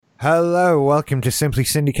Hello, welcome to Simply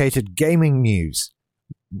Syndicated Gaming News.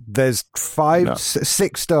 There's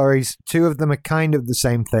six stories. Two of them are kind of the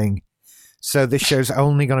same thing. So this show's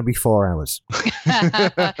only going to be 4 hours.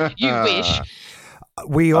 You wish.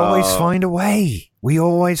 We always find a way.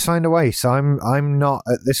 So I'm not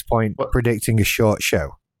at this point predicting a short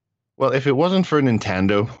show. Well, if it wasn't for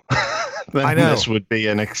Nintendo, then know. This would be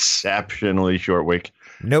an exceptionally short week.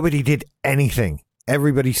 Nobody did anything.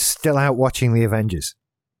 Everybody's still out watching the Avengers.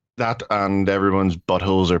 That and everyone's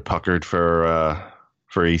buttholes are puckered for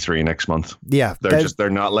E3 next month. Yeah, they're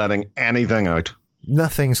not letting anything out.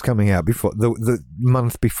 Nothing's coming out before the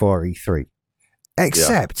month before E3,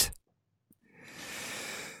 except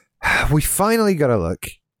we finally got a look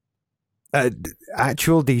at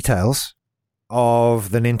actual details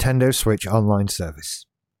of the Nintendo Switch online service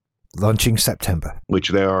launching September, which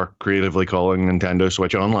they are creatively calling Nintendo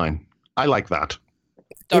Switch Online. I like that.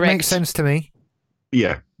 Direct. It makes sense to me.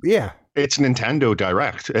 Yeah. Yeah. It's Nintendo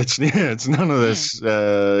Direct. It's none of this,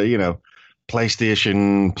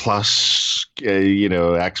 PlayStation Plus,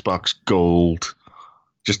 Xbox Gold.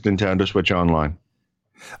 Just Nintendo Switch Online.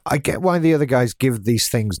 I get why the other guys give these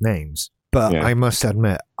things names, but I must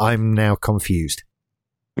admit, I'm now confused.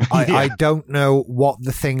 I don't know what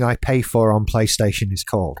the thing I pay for on PlayStation is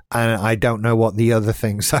called, and I don't know what the other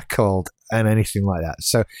things are called, and anything like that.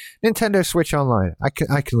 So, Nintendo Switch Online, I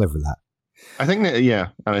can live with that. I think and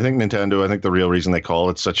I think Nintendo. I think the real reason they call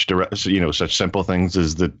it such simple things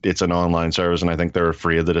is that it's an online service, and I think they're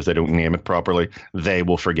afraid that if they don't name it properly, they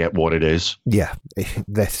will forget what it is. Yeah,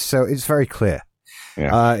 so it's very clear.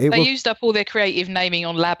 Yeah, they used up all their creative naming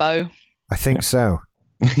on Labo. I think so.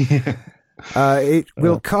 It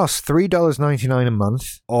will cost $3.99 a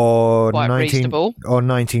month, or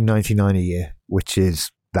 $19.99 a year,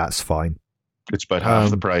 that's fine. It's about half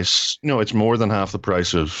the price. No, it's more than half the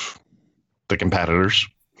price of the competitors.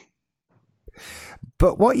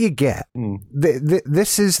 But what you get,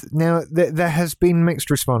 this is now. There has been mixed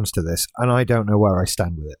response to this, and I don't know where I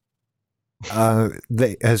stand with it.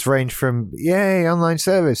 That has ranged from "yay, online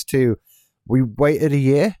service" to "we waited a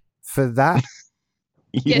year for that."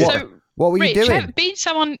 What were you doing? Being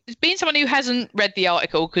someone who hasn't read the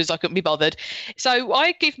article because I couldn't be bothered, so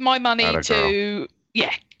I give my money to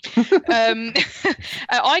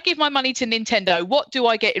I give my money to Nintendo. What do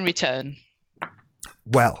I get in return?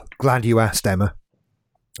 Well, glad you asked, Emma,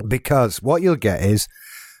 because what you'll get is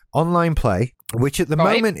online play, which at the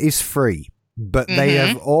moment is free, but they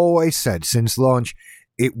have always said since launch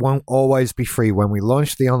it won't always be free. When we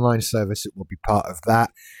launch the online service, it will be part of that.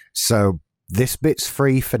 So this bit's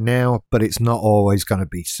free for now, but it's not always going to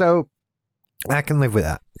be. So I can live with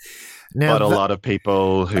that. Now, but a lot of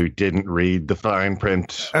people who didn't read the fine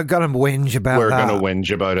print are going to whinge about We're going to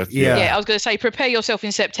whinge about it. Yeah, I was going to say, prepare yourself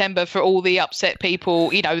in September for all the upset people,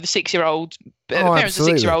 the 6-year-olds, parents of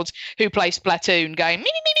 6-year-olds who play Splatoon going,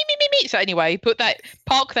 me. So anyway,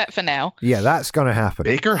 park that for now. Yeah, that's going to happen.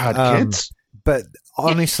 Baker had kids. But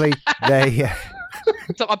honestly, they...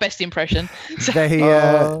 It's not my best impression.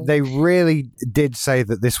 They really did say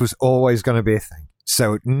that this was always going to be a thing.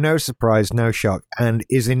 So no surprise, no shock, and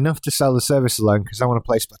is enough to sell the service alone because I want to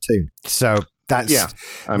play Splatoon. So that's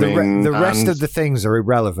the rest of the things are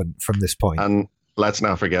irrelevant from this point. And let's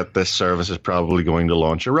not forget, this service is probably going to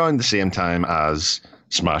launch around the same time as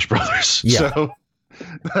Smash Brothers. Yeah. So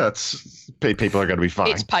people are going to be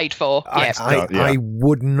fine. It's paid for. Yeah. I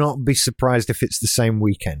would not be surprised if it's the same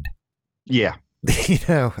weekend. Yeah.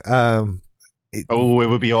 It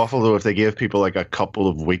would be awful though if they gave people like a couple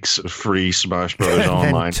of weeks of free Smash Brothers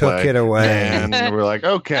online took play. It away. And we're like,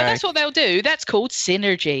 okay. No, that's what they'll do. That's called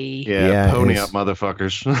synergy. Yeah, pony up,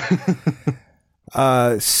 motherfuckers.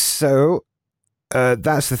 So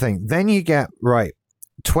that's the thing. Then you get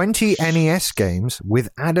 20 NES games with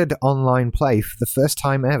added online play for the first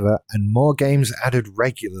time ever, and more games added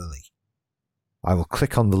regularly. I will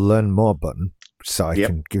click on the Learn More button so I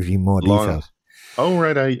can give you more details. Oh,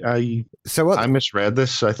 right. I misread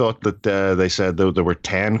this. I thought that they said there were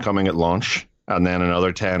 10 coming at launch and then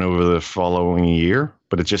another 10 over the following year.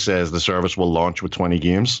 But it just says the service will launch with 20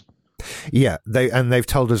 games. Yeah, they've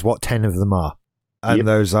told us what 10 of them are. And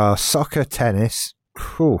those are Soccer Tennis,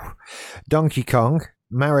 Donkey Kong,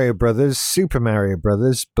 Mario Brothers, Super Mario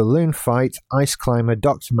Brothers, Balloon Fight, Ice Climber,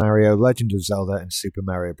 Dr. Mario, Legend of Zelda, and Super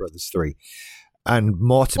Mario Brothers 3. And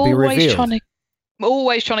more to be revealed.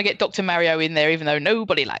 Always trying to get Dr. Mario in there, even though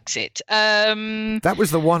nobody likes it. That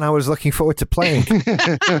was the one I was looking forward to playing.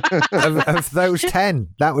 of those 10,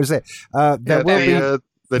 that was it. The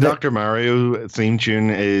Dr. Mario theme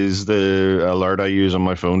tune is the alert I use on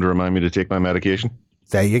my phone to remind me to take my medication.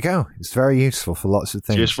 There you go. It's very useful for lots of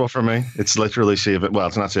things. It's useful for me. It's literally saving. Well,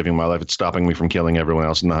 it's not saving my life. It's stopping me from killing everyone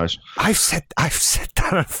else in the house. I've said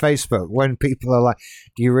that on Facebook when people are like,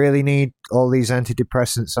 "Do you really need all these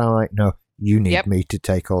antidepressants?" I'm like, "No, you need me to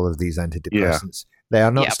take all of these antidepressants. They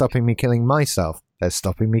are not stopping me killing myself. They're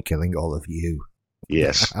stopping me killing all of you."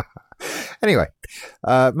 Yes. Anyway,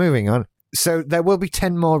 moving on. So there will be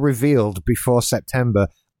 10 more revealed before September.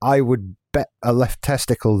 I would bet a left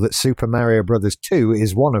testicle that Super Mario Brothers 2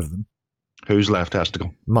 is one of them. Whose left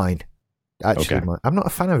testicle? Mine. Actually, okay. Mine. I'm not a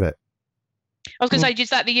fan of it. I was going to say, is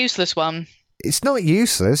that the useless one? It's not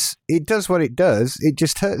useless. It does what it does. It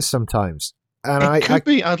just hurts sometimes. And it could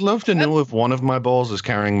be. I'd love to know if one of my balls is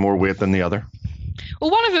carrying more weight than the other.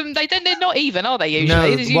 Well, one of them, they're not even, are they, usually?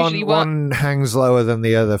 No, There's usually one hangs lower than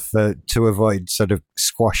the other to avoid sort of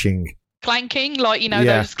squashing. Clanking, like,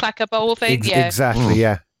 those clacker bowl things? Exactly,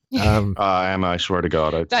 yeah. Emma, I swear to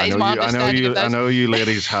God, I know you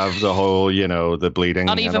ladies have the whole, the bleeding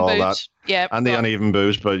uneven and all boobs. that, and the uneven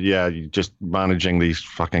boobs. But just managing these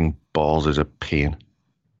fucking balls is a pain.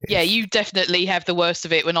 Yeah, you definitely have the worst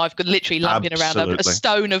of it when I've got literally lumping around a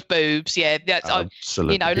stone of boobs. Yeah, that's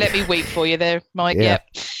absolutely. Let me weep for you there, Mike. Yeah.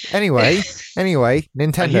 Anyway,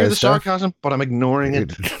 Nintendo. I hear the sarcasm, but I'm ignoring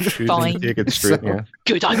it. Fine. Take it straight,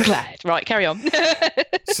 Good, I'm glad. Right, carry on.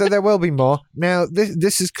 So there will be more. Now,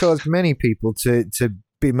 this has caused many people to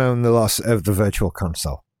bemoan the loss of the Virtual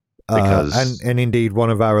Console. Because and indeed, one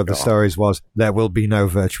of our other stories was there will be no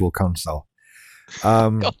Virtual Console.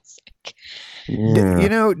 God's sake.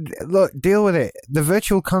 Look, deal with it. The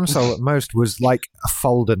Virtual Console at most was like a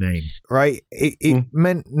folder name, right? It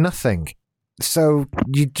meant nothing. So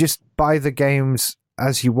you just buy the games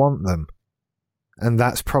as you want them. And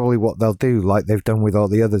that's probably what they'll do, like they've done with all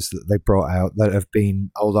the others that they brought out that have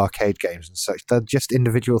been old arcade games and such. They're just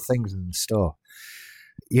individual things in the store.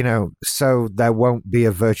 So there won't be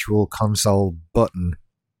a Virtual Console button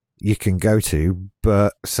you can go to,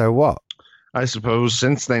 but so what? I suppose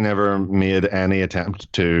since they never made any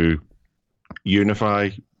attempt to unify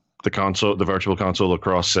the Virtual Console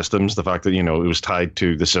across systems, the fact that, it was tied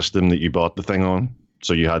to the system that you bought the thing on,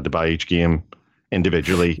 so you had to buy each game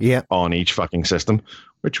individually on each fucking system,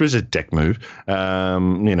 which was a dick move.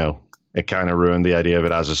 It kind of ruined the idea of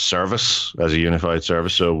it as a service, as a unified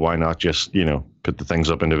service, so why not just, put the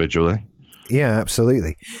things up individually? Yeah,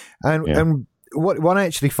 absolutely. And what I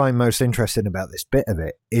actually find most interesting about this bit of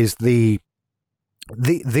it is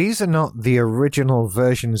these are not the original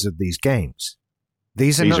versions of these games.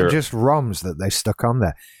 These are just ROMs that they stuck on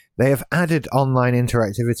there. They have added online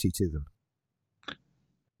interactivity to them.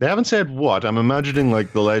 They haven't said what. I'm imagining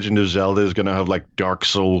like The Legend of Zelda is going to have like Dark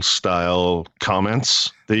Souls style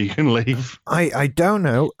comments that you can leave. I don't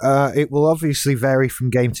know. It will obviously vary from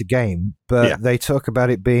game to game, but they talk about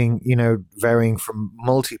it being, varying from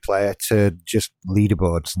multiplayer to just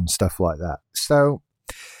leaderboards and stuff like that. So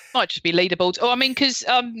might just be leaderboards. Oh, I mean, because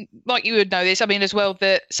like you would know this, I mean, as well,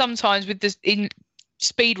 that sometimes with this in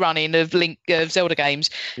speed running of Zelda games,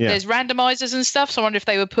 there's randomizers and stuff. So I wonder if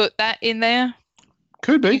they would put that in there.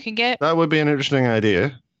 Could be. You can get. That would be an interesting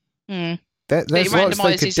idea. It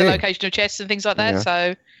randomizes the location of chests and things like that.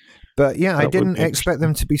 So. But I didn't expect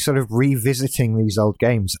them to be sort of revisiting these old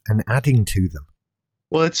games and adding to them.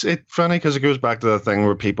 Well, it's funny because it goes back to the thing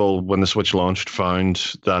where people, when the Switch launched,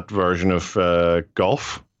 found that version of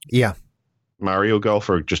Golf. Yeah. Mario Golf,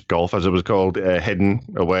 or just Golf as it was called, hidden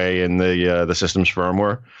away in the system's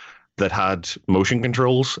firmware that had motion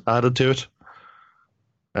controls added to it.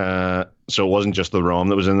 So it wasn't just the ROM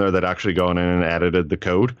that was in there. They'd actually gone in and edited the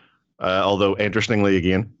code. Although, interestingly,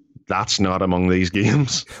 again, that's not among these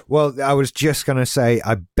games. Well, I was just going to say,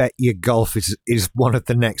 I bet you Golf is one of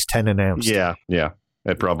the next 10 announced. Yeah.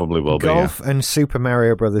 It probably will be. Golf and Super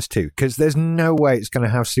Mario Brothers 2, because there's no way it's going to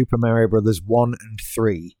have Super Mario Brothers 1 and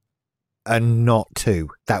 3 and not 2.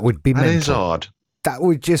 That would be mental. That is odd. That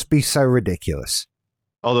would just be so ridiculous.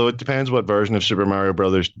 Although it depends what version of Super Mario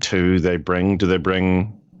Brothers 2 they bring. Do they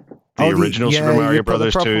bring the original Super Mario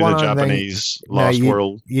Brothers 2, the Japanese Lost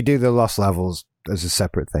World? You do the Lost Levels as a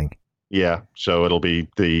separate thing. Yeah, so it'll be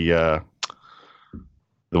the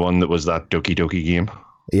one that was that Doki Doki game.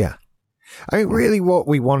 Yeah. I mean, really what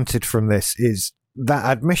we wanted from this is that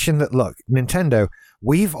admission that, look, Nintendo,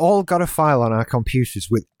 we've all got a file on our computers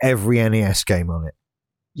with every NES game on it.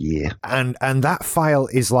 Yeah. And that file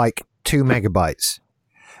is like 2 megabytes.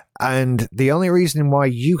 And the only reason why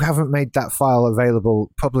you haven't made that file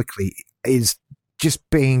available publicly is just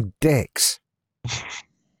being dicks.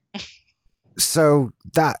 So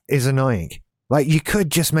that is annoying. Like, you could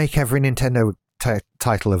just make every Nintendo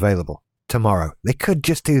title available tomorrow. They could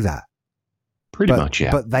just do that. Pretty much,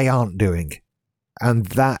 yeah. But they aren't doing. And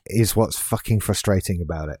that is what's fucking frustrating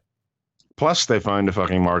about it. Plus, they find a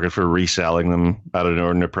fucking market for reselling them at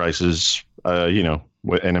inordinate prices,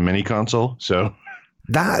 in a mini console. So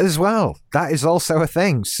that as well. That is also a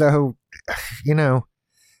thing. So,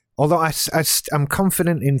 although I'm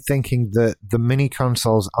confident in thinking that the mini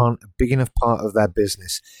consoles aren't a big enough part of their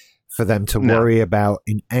business for them to worry about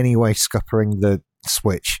in any way scuppering the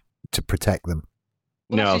Switch to protect them.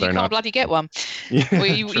 Well, no, they're you not. can't bloody get one. Yeah, well,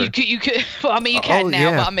 you could. Well, I mean, you can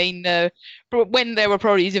now, yeah. but I mean, when they were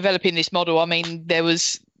probably developing this model, I mean, there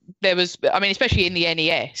was. I mean, especially in the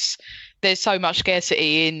NES, there's so much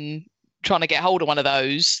scarcity in trying to get hold of one of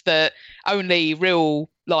those that only real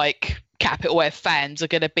capital F fans are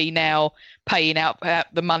going to be now paying out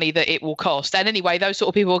the money that it will cost. And anyway, those sort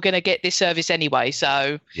of people are going to get this service anyway,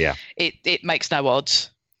 so yeah, it makes no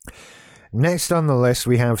odds. Next on the list,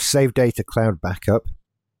 we have Save Data Cloud Backup,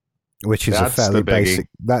 which is a fairly basic.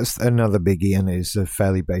 That's another biggie, and is a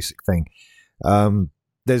fairly basic thing.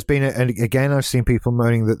 There's been, and again, I've seen people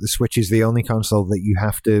moaning that the Switch is the only console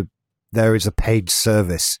that there is a paid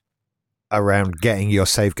service around getting your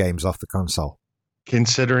save games off the console.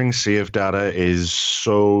 Considering save data is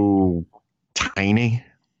so tiny,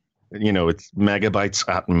 it's megabytes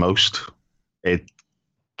at most. It's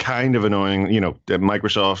kind of annoying.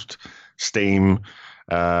 Microsoft, Steam,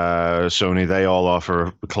 Sony, they all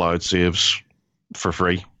offer cloud saves for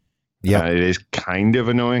free. Yeah, it is kind of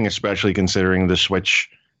annoying, especially considering the Switch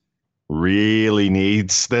really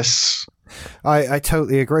needs this. I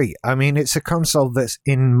totally agree. I mean, it's a console that's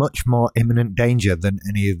in much more imminent danger than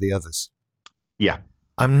any of the others. Yeah.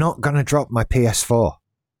 I'm not going to drop my PS4.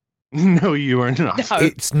 No, you are not. No.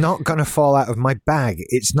 It's not going to fall out of my bag.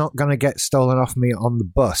 It's not going to get stolen off me on the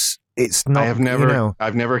bus. It's not.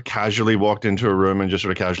 I've never casually walked into a room and just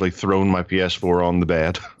sort of casually thrown my PS4 on the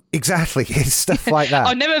bed. Exactly, it's stuff like that.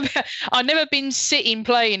 I've never been sitting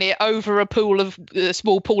playing it over a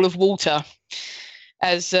small pool of water,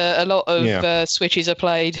 as a lot of Switches are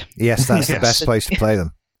played. Yes, that's the best place to play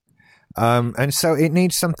them. And so it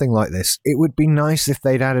needs something like this. It would be nice if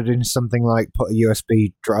they'd added in something like put a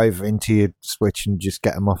USB drive into your Switch and just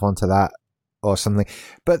get them off onto that or something.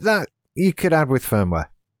 But that you could add with firmware.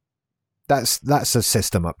 That's a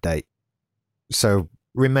system update. So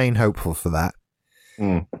remain hopeful for that.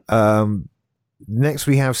 Next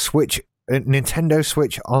we have Nintendo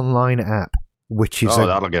Switch Online app, which is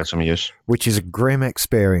that'll get some use. Which is a grim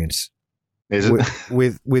experience. Is it?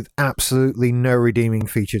 with absolutely no redeeming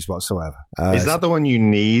features whatsoever. Is that the one you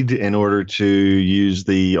need in order to use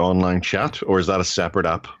the online chat, or is that a separate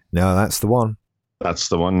app? No, that's the one. That's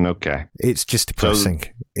the one. Okay. It's just depressing. So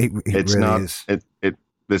it's really not. Is.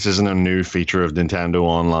 This isn't a new feature of Nintendo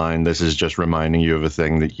Online. This is just reminding you of a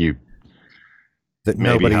thing that you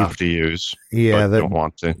maybe have to use. Yeah, but don't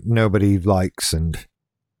want to. Nobody likes and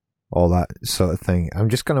all that sort of thing. I'm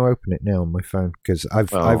just going to open it now on my phone because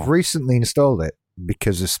I've recently installed it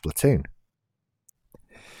because of Splatoon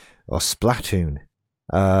or Splatoon.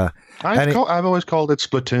 I've always called it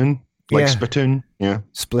Splatoon, Splatoon. Yeah,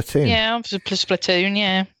 Splatoon. Yeah, Splatoon.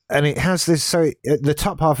 Yeah, and it has this. So the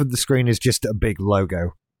top half of the screen is just a big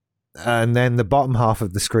logo, and then the bottom half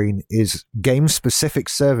of the screen is game-specific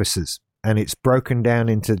services, and it's broken down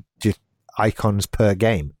into just icons per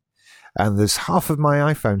game. And there's half of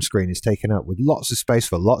my iPhone screen is taken up with lots of space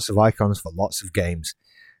for lots of icons for lots of games.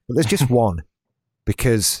 But there's just one,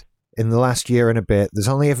 because in the last year and a bit, there's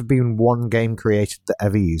only ever been one game created that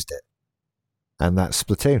ever used it. And that's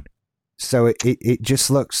Splatoon. So it just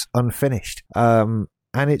looks unfinished. And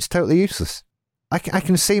it's totally useless. I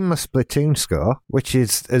can see my Splatoon score, which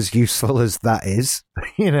is as useful as that is.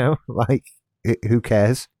 Who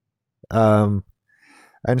cares?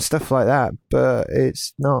 And stuff like that, but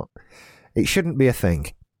it's not. It shouldn't be a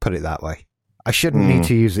thing, put it that way. I shouldn't need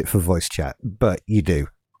to use it for voice chat, but you do.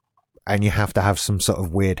 And you have to have some sort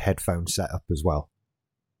of weird headphone setup as well,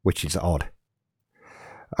 which is odd.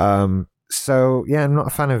 So, yeah, I'm not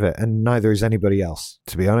a fan of it, and neither is anybody else,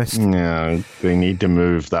 to be honest. No, they need to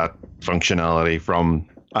move that functionality from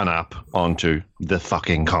an app onto the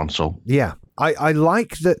fucking console. Yeah, I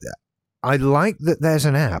like that. I like that there's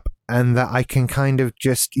an app and that I can kind of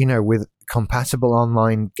just, with compatible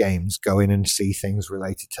online games, go in and see things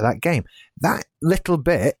related to that game. That little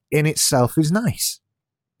bit in itself is nice.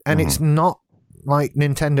 And it's not like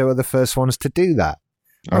Nintendo are the first ones to do that.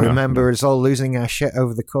 I remember us all losing our shit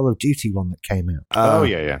over the Call of Duty one that came out.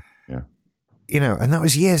 Yeah. And that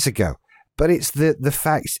was years ago. But it's the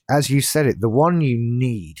fact, as you said it, the one you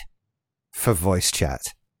need for voice chat.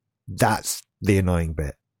 That's the annoying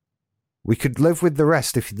bit. We could live with the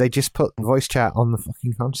rest if they just put voice chat on the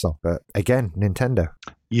fucking console. But again, Nintendo.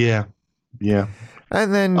 Yeah. Yeah.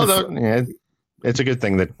 And then... it's a good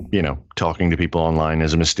thing that, talking to people online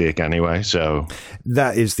is a mistake anyway. So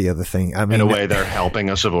that is the other thing. I mean, in a way, they're helping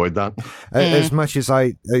us avoid that. As much as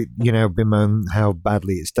I, bemoan how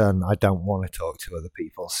badly it's done, I don't want to talk to other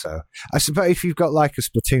people. So I suppose if you've got like a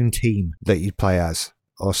Splatoon team that you play as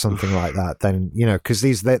or something like that, then, because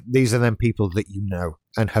these are them people that you know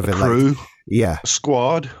and have a crew, a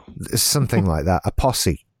squad, something like that, a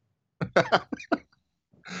posse.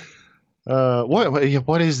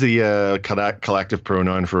 What is the collective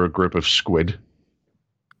pronoun for a group of squid?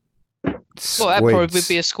 Squids. Well, that probably would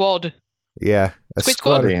be a squad. Yeah, a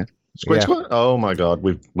squad. Yeah. Squid squad. Oh my god,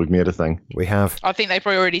 we've made a thing. We have. I think they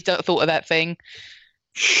probably already thought of that thing.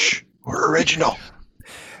 Shh, we're original.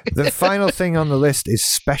 The final thing on the list is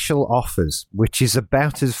special offers, which is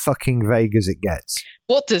about as fucking vague as it gets.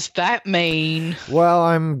 What does that mean? Well,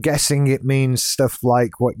 I'm guessing it means stuff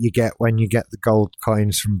like what you get when you get the gold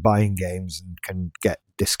coins from buying games and can get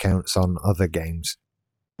discounts on other games.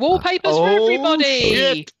 Wallpapers for everybody!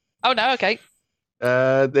 Shit. Oh, no, okay.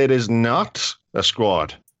 It is not a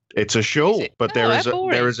squad. It's a show, but there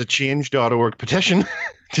is a change.org petition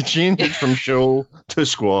to change it from show to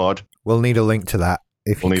squad. We'll need a link to that.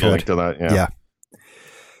 We'll need a link to that, yeah.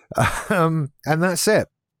 And that's it.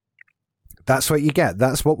 That's what you get.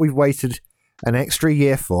 That's what we've waited an extra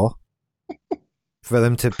year for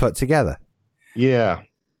them to put together. Yeah.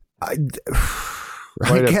 I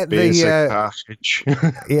get the package.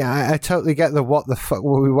 I totally get the what the fuck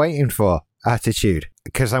were we waiting for attitude,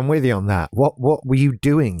 because I'm with you on that. What were you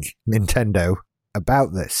doing, Nintendo,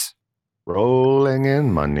 about this? Rolling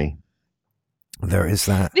in money. There is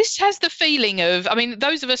that. This has the feeling of, I mean,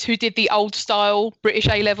 those of us who did the old style British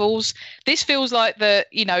A-levels, this feels like the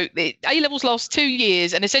A-levels last 2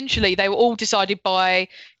 years, and essentially they were all decided by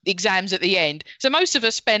the exams at the end. So most of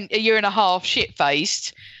us spent a year and a half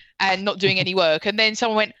shit-faced and not doing any work. And then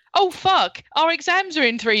someone went, oh, fuck, our exams are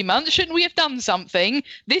in 3 months. Shouldn't we have done something?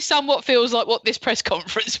 This somewhat feels like what this press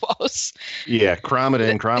conference was. Yeah, cram it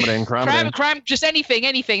in. Just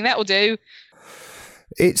anything, that'll do.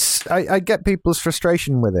 I get people's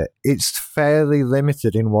frustration with it. It's fairly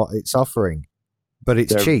limited in what it's offering, but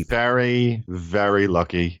it's cheap. Very, very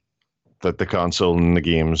lucky that the console and the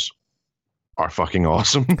games are fucking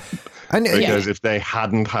awesome. Because if they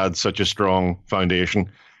hadn't had such a strong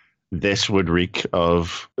foundation, this would reek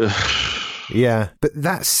of... Yeah, but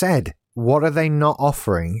that said, what are they not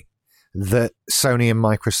offering that Sony and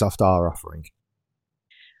Microsoft are offering?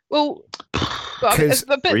 Well, to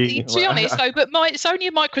be honest, though, but Sony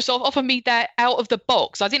and Microsoft offered me that out of the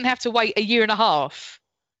box. I didn't have to wait a year and a half.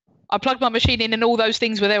 I plugged my machine in and all those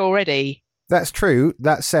things were there already. That's true.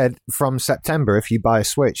 That said, from September, if you buy a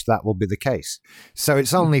Switch, that will be the case. So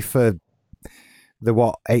it's only for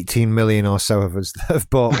the 18 million or so of us that have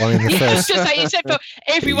bought one in the first. Just say, except for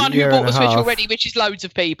everyone who bought the Switch already, which is loads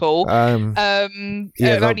of people.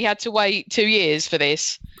 They've only had to wait 2 years for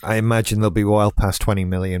this. I imagine they'll be well past 20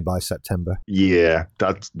 million by September. Yeah,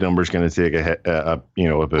 that number's going to take a hit, a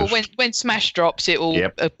boost. Well, when Smash drops, it will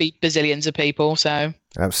be bazillions of people. So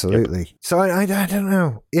absolutely. Yep. So I don't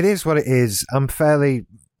know. It is what it is. I'm fairly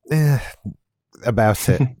about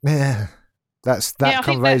it. Yeah. That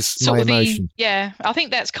conveys my emotion. I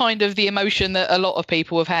think that's kind of the emotion that a lot of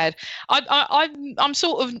people have had. I'm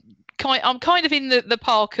kind of in the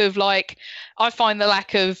park of, like, I find the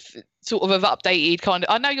lack of sort of updated kind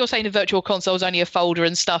of. I know you're saying a virtual console is only a folder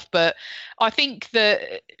and stuff, but I think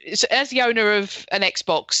that as the owner of an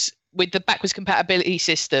Xbox with the backwards compatibility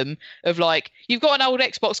system of, like, you've got an old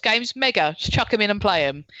Xbox games, mega, just chuck them in and play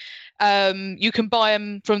them. You can buy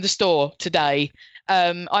them from the store today.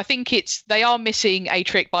 I think they are missing a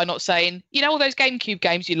trick by not saying, all those GameCube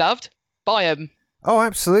games you loved, buy them. Oh,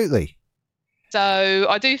 absolutely. So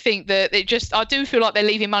I do think that I do feel like they're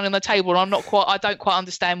leaving money on the table, and I don't quite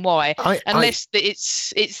understand why. Unless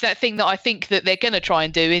it's that thing that I think that they're going to try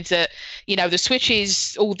and do is that, the Switch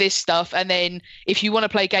is all this stuff, and then if you want to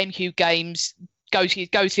play GameCube games, go to your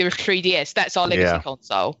 3DS. That's our legacy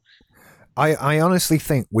console. I honestly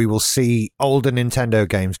think we will see older Nintendo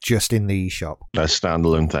games just in the eShop. As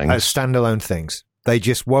standalone things. They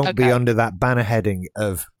just won't be under that banner heading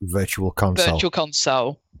of Virtual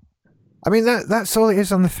Console. I mean, that's all it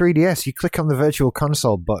is on the 3DS. You click on the Virtual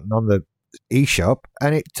Console button on the eShop,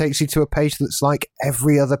 and it takes you to a page that's like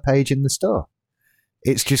every other page in the store.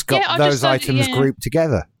 It's just got those items grouped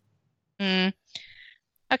together. Mm.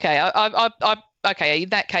 Okay, okay. In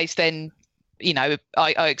that case, then I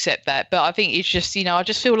accept that. But I think it's just I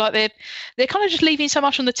just feel like they're kind of just leaving so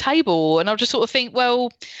much on the table, and I just sort of think,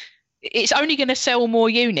 well, it's only going to sell more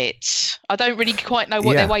units. I don't really quite know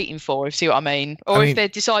what they're waiting for, if you see what I mean. Or if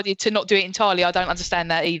they've decided to not do it entirely, I don't understand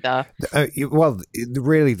that either.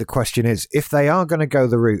 Really, the question is, if they are going to go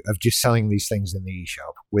the route of just selling these things in the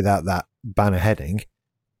eShop without that banner heading,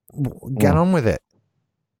 get on with it.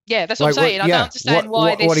 Yeah, that's what I'm saying. I don't understand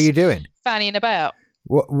why this... What are you doing? Fannying about.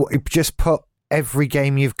 Just put every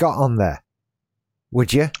game you've got on there,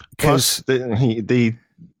 would you? Plus, the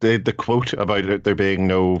quote about it, there being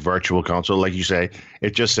no virtual console, like you say,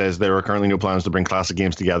 it just says there are currently no plans to bring classic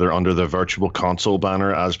games together under the virtual console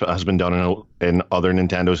banner as has been done in other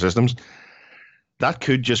Nintendo systems. That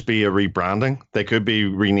could just be a rebranding. They could be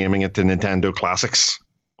renaming it to Nintendo Classics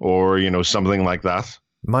or, something like that.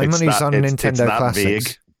 My money's on Nintendo Classics.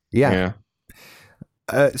 Vague. Yeah.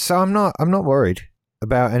 So I'm not worried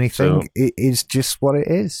about anything. So, it is just what it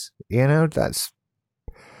is.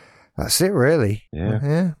 That's it, really.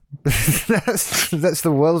 Yeah. That's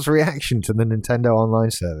the world's reaction to the Nintendo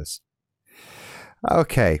Online service.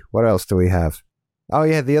 Okay, what else do we have? Oh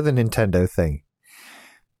yeah, the other Nintendo thing.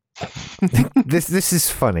 This is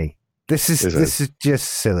funny. This is just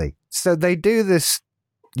silly. So they do this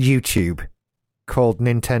YouTube called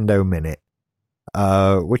Nintendo Minute,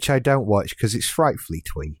 which I don't watch because it's frightfully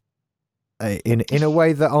twee, in a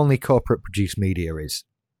way that only corporate produced media is.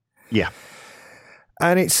 Yeah.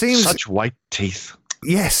 And it seems... Such white teeth.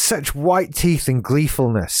 Yes, such white teeth and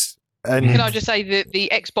gleefulness. And can I just say that the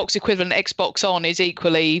Xbox equivalent Xbox On is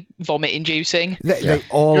equally vomit-inducing? They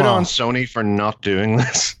all Good are. on Sony for not doing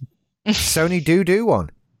this. Sony do one.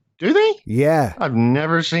 Do they? Yeah. I've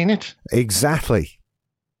never seen it. Exactly.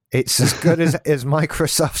 It's as good as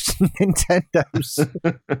Microsoft's and Nintendo's.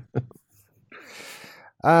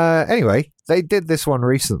 Anyway, they did this one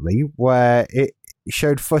recently where it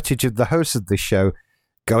showed footage of the host of the show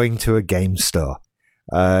going to a game store.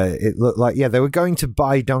 It looked like, they were going to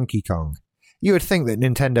buy Donkey Kong. You would think that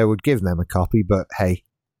Nintendo would give them a copy, but hey.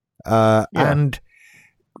 And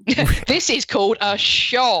this is called a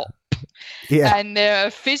shop. Yeah. And there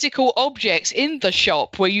are physical objects in the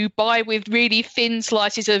shop where you buy with really thin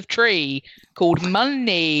slices of tree called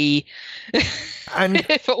money. And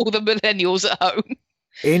for all the millennials at home.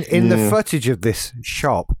 In the footage of this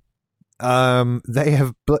shop, they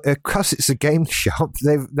have, because it's a game shop,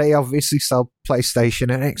 they obviously sell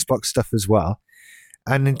PlayStation and Xbox stuff as well.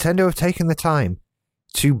 And Nintendo have taken the time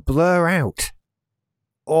to blur out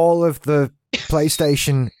all of the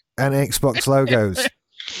PlayStation and Xbox logos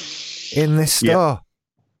in this store. Yeah.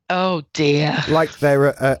 Oh dear! Like they're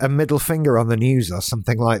a middle finger on the news or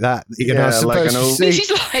something like that. You're not supposed to see.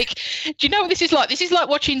 This is like, do you know what this is like? This is like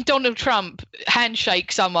watching Donald Trump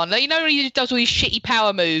handshake someone. Like, he does all these shitty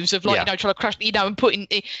power moves of trying to crush, and putting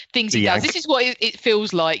things he does. This is what it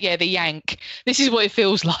feels like. Yeah, the yank. This is what it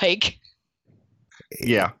feels like.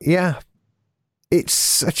 Yeah. It's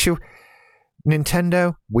such a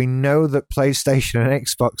Nintendo. We know that PlayStation and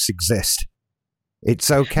Xbox exist.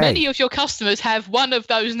 It's okay. Many of your customers have one of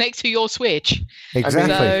those next to your Switch.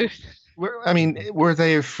 Exactly. Were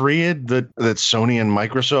they afraid that Sony and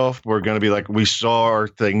Microsoft were going to be like, we saw our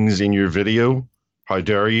things in your video? How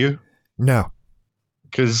dare you? No.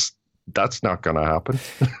 Because that's not going to happen.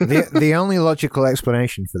 The only logical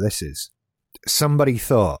explanation for this is somebody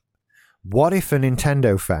thought, what if a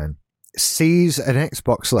Nintendo fan sees an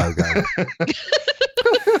Xbox logo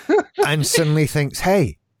and suddenly thinks,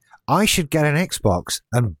 hey, I should get an Xbox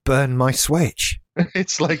and burn my Switch.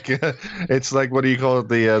 It's like what do you call it?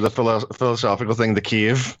 The philosophical thing, the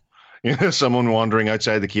cave. Someone wandering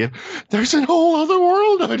outside the cave. There's a whole other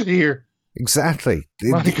world out here. Exactly.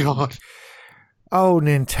 My God. Oh,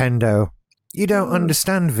 Nintendo, you don't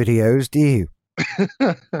understand videos, do you?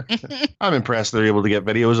 I'm impressed they're able to get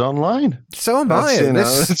videos online. So am I.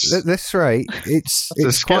 At this rate,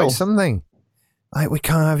 it's quite something. Like, we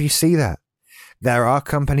can't have you see that. There are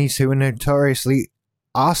companies who are notoriously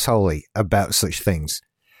arseholey about such things.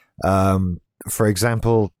 For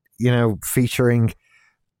example, featuring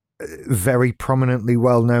very prominently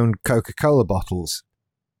well-known Coca-Cola bottles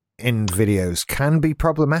in videos can be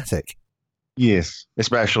problematic. Yes,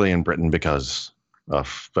 especially in Britain because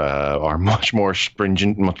of our much more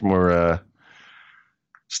stringent, much more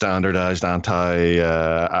standardized anti...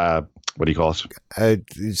 what do you call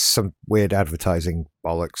it? Some weird advertising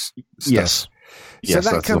bollocks stuff. Yes. So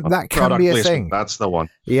that can be a thing. That's the one.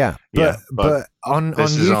 Yeah, but on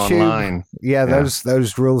YouTube, online.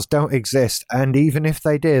 Those rules don't exist. And even if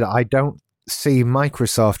they did, I don't see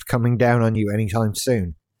Microsoft coming down on you anytime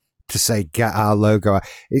soon to say get our logo.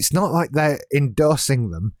 It's not like they're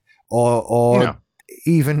endorsing them or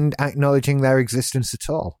even acknowledging their existence at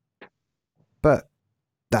all. But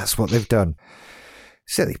that's what they've done.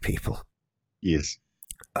 Silly people. Yes.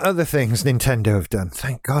 Other things Nintendo have done.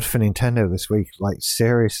 Thank God for Nintendo this week. Like,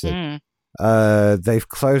 seriously. They've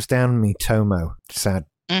closed down Miitomo.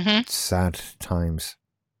 Sad times.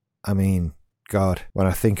 I mean, God, when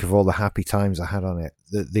I think of all the happy times I had on it,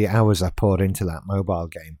 the hours I poured into that mobile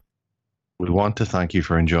game. We want to thank you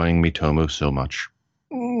for enjoying Miitomo so much.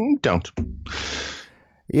 Don't.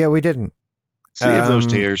 Yeah, we didn't. Save those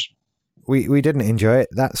tears. We didn't enjoy it.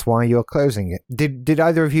 That's why you're closing it. Did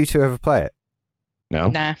either of you two ever play it? No.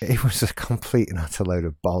 Nah. It was a complete and utter load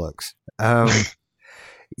of bollocks.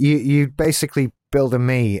 You basically build a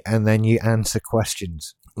Mii and then you answer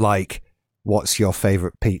questions like, what's your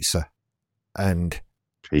favorite pizza? And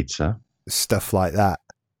pizza. Stuff like that.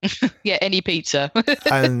 Yeah, any pizza.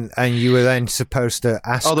 and you were then supposed to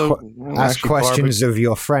ask questions of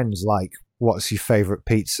your friends like, what's your favorite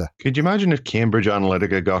pizza? Could you imagine if Cambridge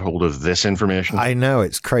Analytica got hold of this information? I know,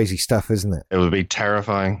 it's crazy stuff, isn't it? It would be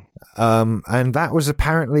terrifying. And that was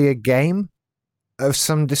apparently a game of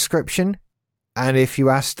some description. And if you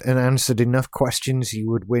asked and answered enough questions, you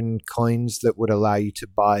would win coins that would allow you to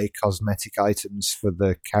buy cosmetic items for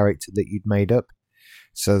the character that you'd made up,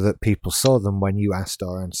 so that people saw them when you asked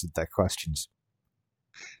or answered their questions.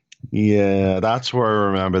 Yeah, that's where I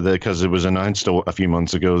remember that, because it was announced a few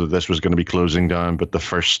months ago that this was going to be closing down, but the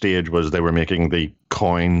first stage was they were making the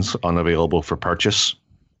coins unavailable for purchase.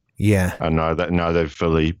 Yeah. And now they've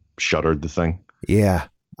fully shuttered the thing. Yeah.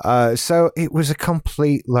 So it was a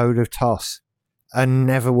complete load of toss and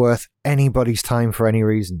never worth anybody's time for any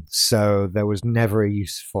reason. So there was never a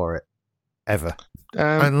use for it, ever.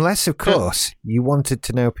 Unless, of course, you wanted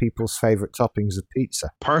to know people's favourite toppings of pizza.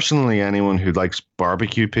 Personally, anyone who likes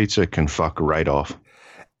barbecue pizza can fuck right off.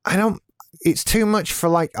 It's too much for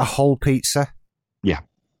like a whole pizza. Yeah.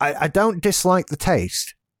 I don't dislike the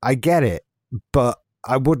taste. I get it. But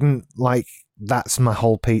I wouldn't like, that's my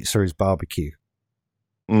whole pizza is barbecue.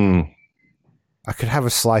 I could have a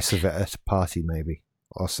slice of it at a party maybe,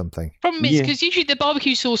 or something. Problem is, because usually the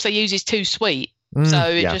barbecue sauce they use is too sweet. So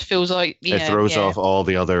it just feels like it throws off all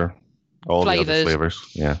the other flavors.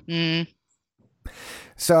 Yeah.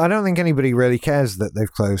 So I don't think anybody really cares that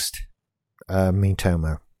they've closed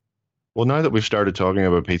Miitomo. Well, now that we've started talking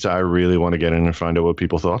about pizza, I really want to get in and find out what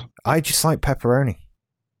people thought. I just like pepperoni.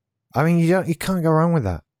 I mean, you can't go wrong with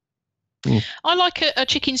that. I like a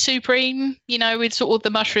chicken supreme, with sort of the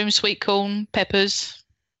mushroom, sweet corn, peppers.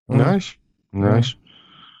 Nice.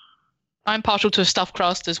 I'm partial to a stuffed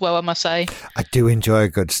crust as well, I must say. I do enjoy a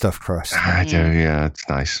good stuffed crust. I do, yeah, it's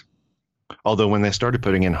nice. Although when they started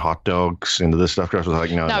putting in hot dogs into the stuffed crust, I was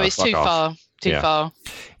like, no, it's too far. Too far.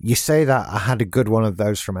 You say that, I had a good one of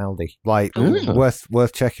those from Aldi. Like,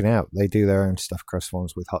 worth checking out. They do their own stuffed crust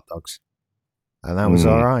ones with hot dogs. And that was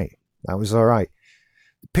all right.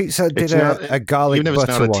 Pizza did a garlic butter one. Even if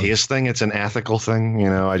it's not a taste thing, it's an ethical thing.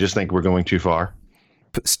 I just think we're going too far.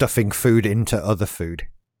 Stuffing food into other food.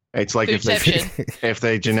 It's like if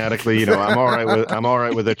they genetically, I'm all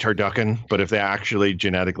right with a turducken, but if they actually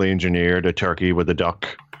genetically engineered a turkey with a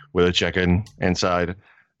duck with a chicken inside,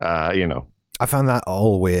 I found that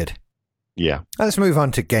all weird. Yeah. Let's move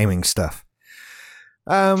on to gaming stuff.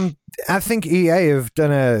 I think EA have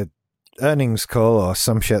done a earnings call or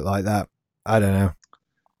some shit like that. I don't know.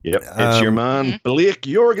 Yep, it's your man Blake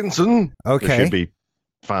Jorgensen. Okay, there should be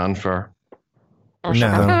fanfare. No,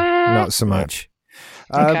 not so much.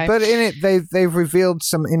 Okay. But in it, they've revealed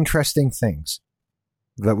some interesting things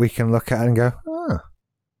that we can look at and go,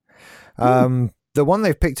 The one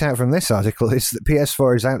they've picked out from this article is that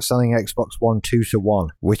PS4 is outselling Xbox One 2-1,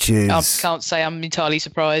 which is... I can't say I'm entirely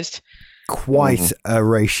surprised. Quite a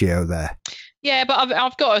ratio there. Yeah, but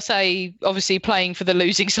I've got to say, obviously playing for the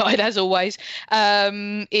losing side as always,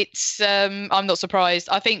 I'm not surprised.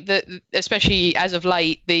 I think that especially as of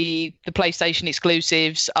late, the PlayStation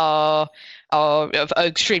exclusives are of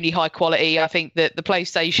extremely high quality. I think that the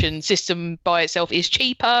PlayStation system by itself is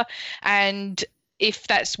cheaper, and if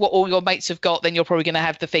that's what all your mates have got, then you're probably going to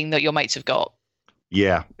have the thing that your mates have got.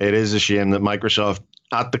 Yeah, it is a shame that Microsoft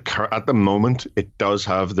at the moment it does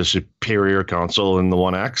have the superior console in the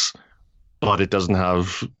One X. But it doesn't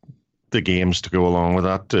have the games to go along with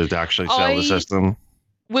that to actually sell the system.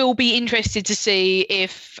 Will be interested to see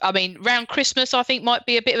if, around Christmas, I think might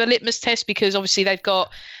be a bit of a litmus test, because obviously they've got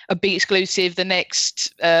a big exclusive. The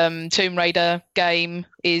next Tomb Raider game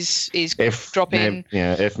is dropping.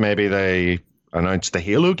 If maybe they announce the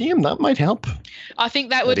Halo game, that might help. I think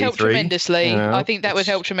that would help tremendously. I think that would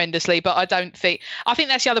help tremendously, but I think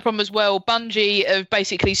that's the other problem as well. Bungie have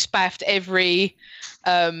basically spaffed every...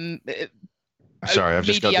 Sorry, I've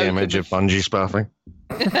just got the image of Bungie spaffing.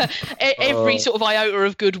 every sort of iota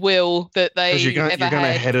of goodwill that they you're going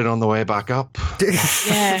to hit it on the way back up.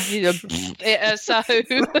 Yeah. So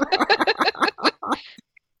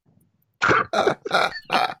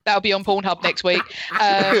that'll be on Pornhub next week.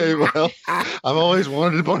 Well, I've always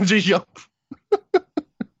wanted a bungee jump.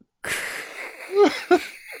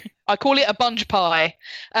 I call it a bunge pie.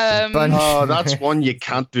 Oh, that's one you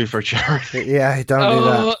can't do for charity. Yeah, don't do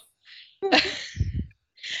that.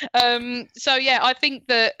 So yeah, I think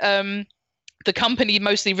that the company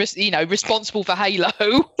mostly, responsible for Halo,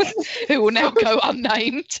 who will now go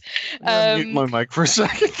unnamed. Mute my mic for a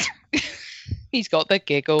second. He's got the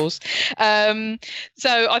giggles. So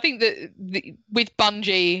I think that with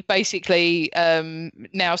Bungie basically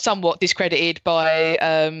now somewhat discredited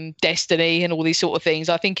by Destiny and all these sort of things,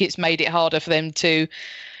 I think it's made it harder for them to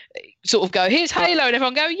sort of go, here's Halo, and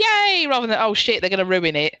everyone go, yay, rather than, oh shit, they're going to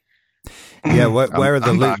ruin it. Yeah, where are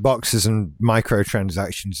the loot boxes and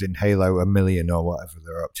microtransactions in Halo 1 million or whatever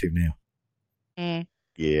they're up to now? Mm.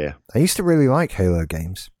 Yeah. I used to really like Halo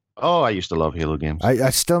games. Oh, I used to love Halo games.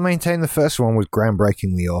 I still maintain the first one was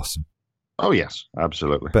groundbreakingly awesome. Oh, yes,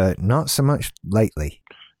 absolutely. But not so much lately.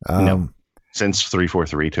 No, since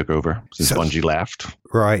 343 took over, since Bungie left.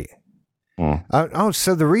 Right.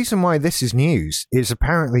 So the reason why this is news is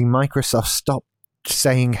apparently Microsoft stopped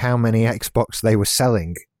saying how many Xbox they were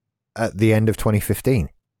selling at the end of 2015.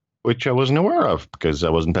 Which I wasn't aware of because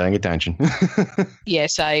I wasn't paying attention. Yeah,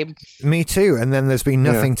 same. Me too. And then there's been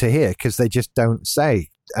nothing to hear because they just don't say.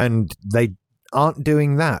 And they aren't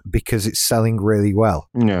doing that because it's selling really well.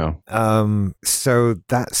 No. So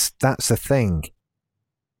that's a thing.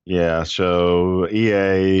 Yeah. So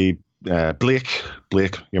EA, Blake,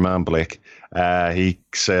 your man Blake, he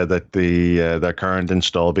said that their current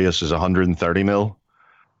install base is 130 mil,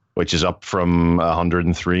 which is up from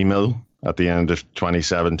 103 mil at the end of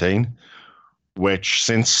 2017. Which,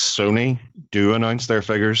 since Sony do announce their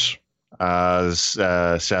figures as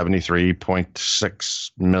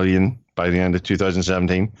 73.6 million by the end of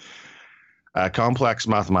 2017. A complex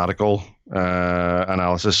mathematical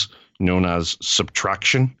analysis known as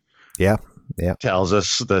subtraction tells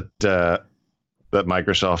us that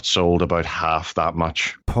Microsoft sold about half that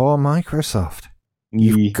much. Poor Microsoft.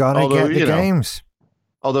 You've got to get the games.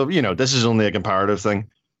 Although, this is only a comparative thing.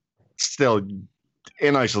 Still,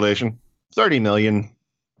 in isolation, 30 million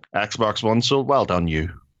Xbox One sold. Well done,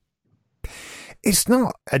 you. It's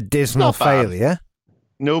not a dismal failure.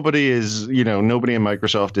 Nobody in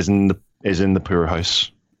Microsoft is in the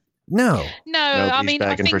poorhouse. No. Nobody's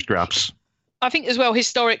begging for scraps. I think as well,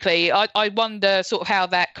 historically, I wonder sort of how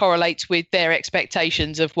that correlates with their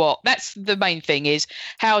expectations of that's the main thing is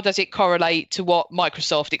how does it correlate to what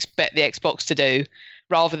Microsoft expect the Xbox to do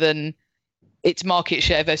rather than its market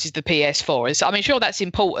share versus the PS4. I mean, sure, that's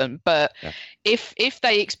important, but if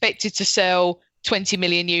they expected to sell 20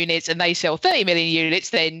 million units and they sell 30 million units,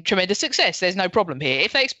 then tremendous success. There's no problem here.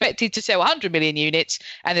 If they expected to sell 100 million units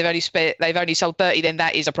and they've only sold 30, then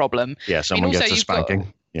that is a problem. Yeah, someone gets a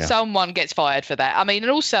spanking. Someone gets fired for that. I mean,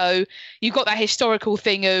 and also you've got that historical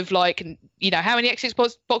thing of how many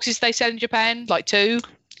Xbox boxes they sell in Japan? Like 2?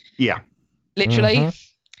 Yeah. Literally. Mm-hmm.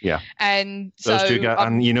 Yeah. And those two guys,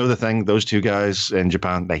 and the thing, those two guys in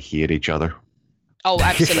Japan, they hate each other. Oh,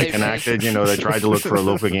 absolutely. They connected, they tried to look for a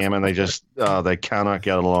local game and they just, they cannot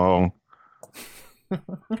get along.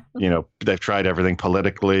 They've tried everything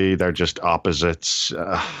politically. They're just opposites.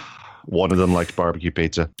 One of them likes barbecue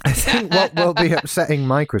pizza. I think what will be upsetting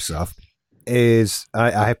Microsoft is,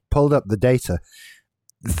 I pulled up the data,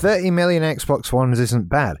 30 million Xbox Ones isn't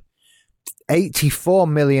bad. 84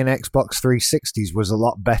 million Xbox 360s was a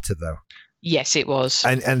lot better, though. Yes, it was.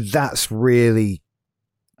 And that's really...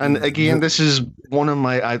 And again, this is one of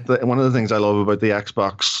the things I love about the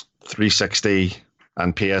Xbox 360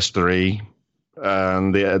 and PS3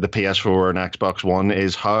 and the PS4 and Xbox One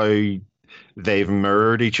is how they've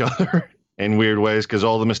mirrored each other in weird ways, because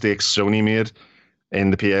all the mistakes Sony made in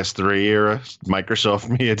the PS3 era, Microsoft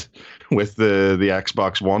made with the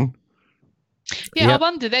Xbox One. Yeah, yep. I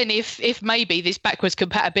wonder then if maybe this backwards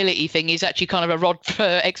compatibility thing is actually kind of a rod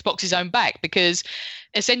for Xbox's own back, because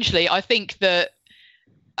essentially I think that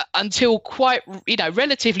until quite,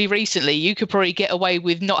 relatively recently, you could probably get away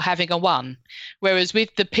with not having a One, whereas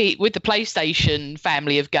with the PlayStation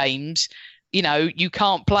family of games, you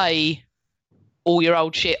can't play all your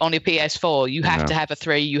old shit on your PS4. You have to have a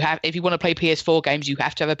 3. If you want to play PS4 games, you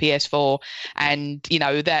have to have a PS4, and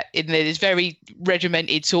there's very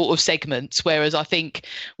regimented sort of segments. Whereas I think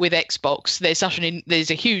with Xbox, there's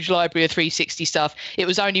a huge library of 360 stuff. It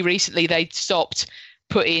was only recently they stopped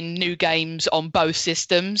putting new games on both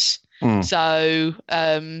systems. So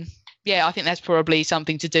I think that's probably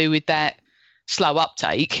something to do with that slow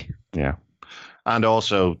uptake. Yeah. And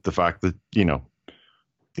also the fact that, you know,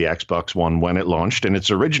 the Xbox One, when it launched in its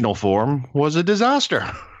original form, was a disaster.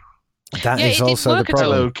 That is also the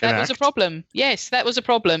problem. That was a problem. Yes, that was a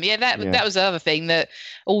problem. Yeah, that was the other thing, that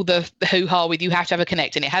all the hoo-ha with you have to have a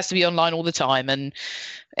Kinect and it has to be online all the time and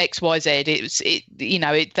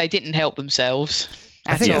XYZ. They didn't help themselves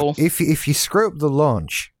at all. If you screw up the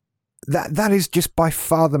launch, that is just by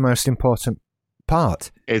far the most important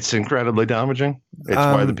part. It's incredibly damaging. It's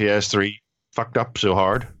why the PS3 fucked up so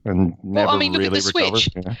hard and never really recovered.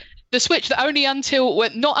 Yeah. The Switch that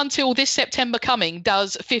not until this September coming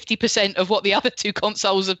does 50% of what the other two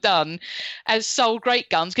consoles have done, has sold great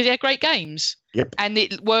guns because they had great games. Yep. And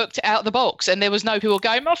it worked out the box, and there was no people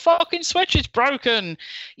going, my fucking Switch is broken,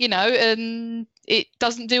 and it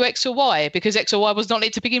doesn't do X or Y because X or Y was not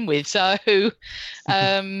it to begin with. So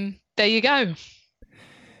there you go.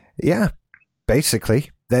 Yeah, basically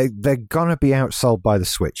they're gonna be outsold by the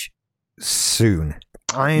Switch soon.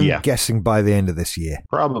 I'm guessing by the end of this year.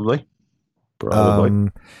 Probably.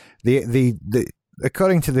 The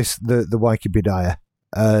according to the Wikipedia,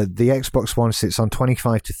 the Xbox One sits on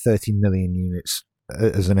 25 to 30 million units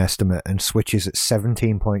as an estimate, and Switch is at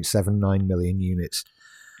 17.79 million units.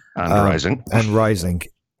 And rising. And rising.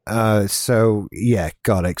 So, yeah,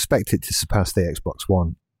 God, I expect it to surpass the Xbox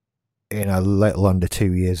One in a little under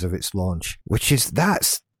 2 years of its launch, which is,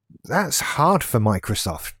 that's hard for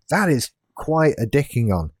Microsoft. That is quite a dicking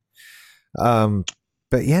on.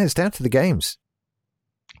 But yeah, it's down to the games.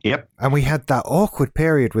 Yep. And we had that awkward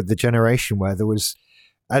period with the generation where there was,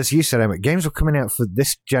 as you said, Emmett, games were coming out for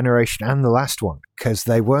this generation and the last one because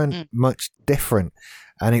they weren't much different.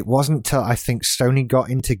 And it wasn't till I think Sony got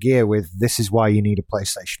into gear with this is why you need a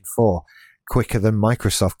PlayStation 4 quicker than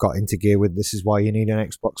Microsoft got into gear with this is why you need an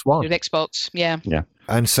Xbox One. An Xbox, yeah. Yeah.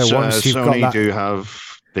 And so once you've Sony got that, do have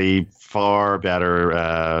the far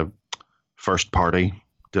better first party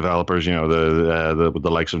developers, the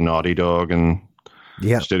likes of Naughty Dog and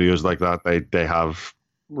studios like that. They have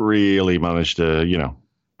really managed to,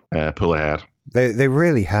 pull ahead. They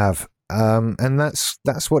really have. And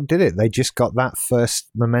that's what did it. They just got that first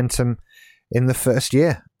momentum in the first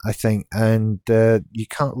year, I think. And you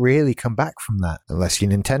can't really come back from that unless you're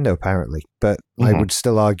Nintendo, apparently. But I would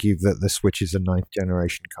still argue that the Switch is a 9th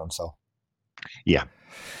generation console. Yeah.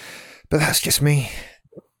 But that's just me.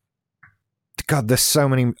 God, there's so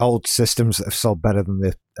many old systems that have sold better than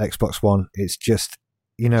the Xbox One. It's just,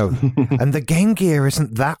 and the Game Gear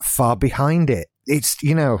isn't that far behind it. It's,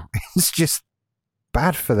 it's just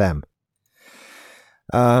bad for them.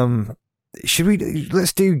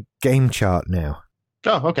 Let's do Game Chart now.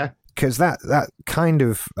 Oh, okay. Because that kind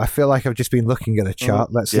of, I feel like I've just been looking at a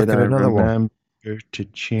chart. Let's look at another one. To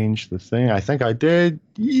change the thing. I think I did.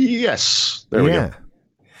 Yes. There we go.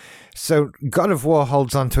 So God of War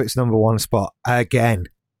holds on to its number one spot again.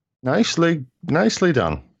 Nicely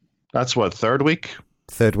done. That's what, third week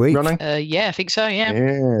running? Yeah, I think so, yeah.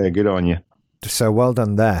 Yeah, good on you. So well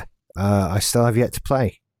done there. I still have yet to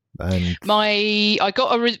play. And I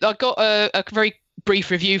got a very brief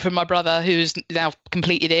review from my brother who's now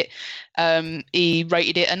completed it. He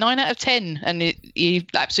rated it a 9 out of 10 and he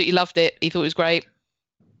absolutely loved it. He thought it was great.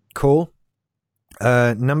 Cool.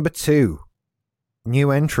 Number 2,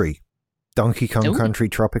 new entry, Donkey Kong Country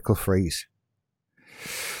Tropical Freeze.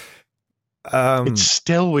 It's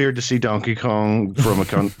still weird to see Donkey Kong from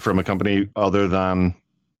a company other than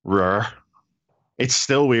Rare. It's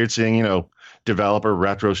still weird seeing, developer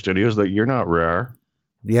Retro Studios that you're not Rare.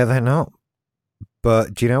 Yeah, they're not.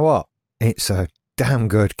 But do you know what? It's a damn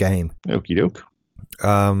good game. Okie doke.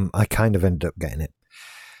 I kind of ended up getting it,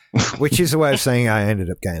 which is a way of saying I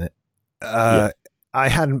ended up getting it. I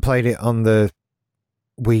hadn't played it on the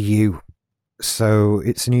Wii U, so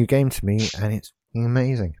it's a new game to me, and it's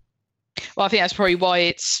amazing. Well, I think that's probably why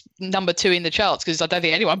it's number 2 in the charts, because I don't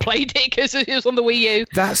think anyone played it because it was on the Wii U.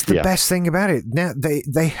 That's the best thing about it. Now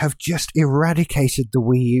they have just eradicated the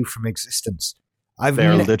Wii U from existence.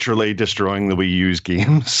 They're literally destroying the Wii U's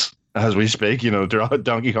games as we speak.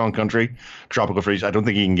 Donkey Kong Country, Tropical Freeze. I don't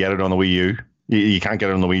think you can get it on the Wii U. You can't get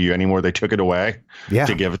it on the Wii U anymore. They took it away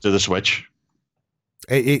to give it to the Switch.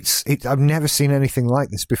 I've never seen anything like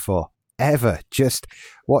this before. Ever. Just,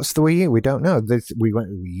 what's the Wii U? We don't know. We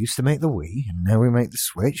used to make the Wii, and now we make the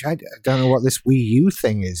Switch. I don't know what this Wii U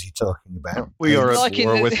thing is you're talking about. We are at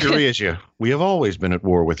war with Eurasia. We have always been at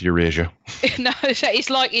war with Eurasia. No,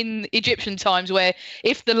 it's like in Egyptian times where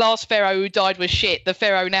if the last pharaoh who died was shit, the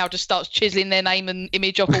pharaoh now just starts chiseling their name and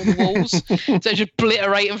image off all the walls. So just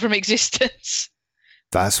obliterate them from existence.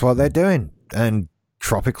 That's what they're doing. And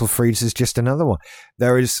Tropical Freeze is just another one.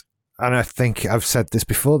 There is... and I think I've said this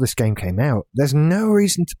before this game came out, there's no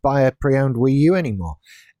reason to buy a pre-owned Wii U anymore.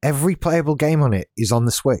 Every playable game on it is on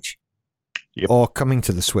the Switch. Yep. Or coming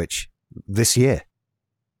to the Switch this year.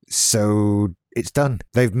 So it's done.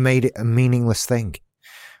 They've made it a meaningless thing,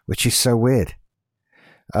 which is so weird.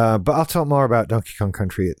 But I'll talk more about Donkey Kong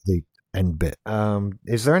Country at the end bit.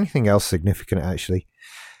 Is there anything else significant, actually?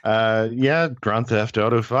 Grand Theft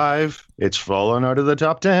Auto 5. It's fallen out of the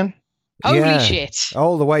top 10. Holy shit.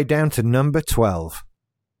 All the way down to number 12.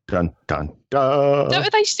 Dun, dun, dun. So are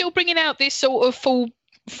they still bringing out this sort of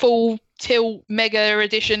full tilt mega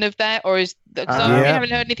edition of that? Or is... I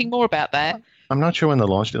haven't heard anything more about that. I'm not sure when they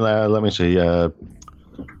launched it. Let me see.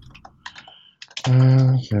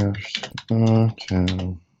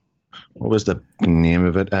 What was the name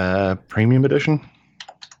of it? Premium Edition?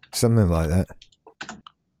 Something like that.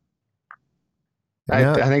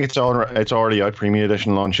 I think it's already out. Premium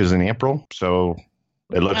Edition launches in April, so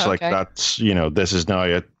it looks like that's, this is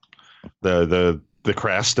now the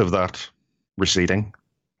crest of that receding.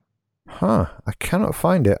 Huh. I cannot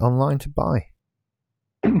find it online to buy.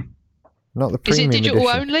 Not the premium edition. Is it digital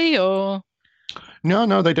only, or...?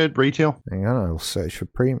 No, they did retail. Hang on, I'll search for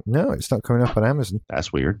premium. No, it's not coming up on Amazon.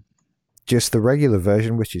 That's weird. Just the regular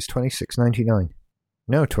version, which is $26.99.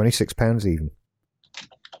 No, £26 even.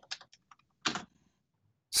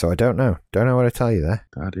 So I don't know. Don't know what to tell you there.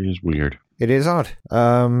 That is weird. It is odd.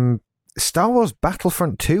 Star Wars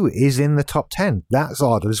Battlefront 2 is in the top 10. That's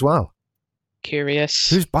odd as well. Curious.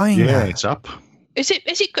 Who's buying that? Yeah, it's up. Is it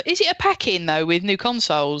a pack-in, though, with new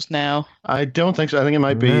consoles now? I don't think so. I think it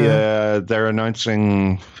might be they're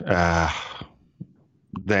announcing... they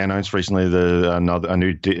announced recently a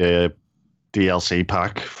new DLC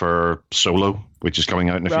pack for Solo, which is coming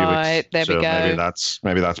out in a few weeks. Right, there we go.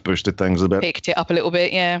 Maybe that's boosted things a bit. Picked it up a little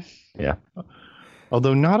bit, yeah. Yeah.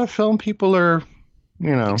 Although not a film people are,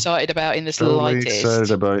 excited about in the slightest.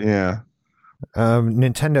 Excited about, yeah.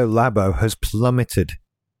 Nintendo Labo has plummeted.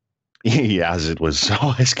 Yeah, as it was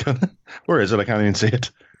always gonna. Where is it? I can't even see it.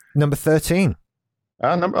 Number 13.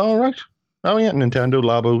 Oh, right. Oh, yeah, Nintendo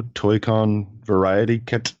Labo Toy-Con Variety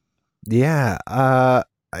Kit. Yeah.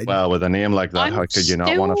 Well, with a name like that, how could you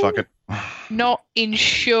not want to fuck it? Not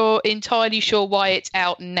entirely sure why it's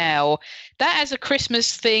out now. That has a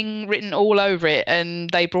Christmas thing written all over it, and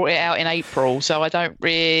they brought it out in April, so I don't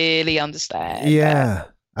really understand. Yeah.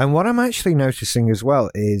 And what I'm actually noticing as well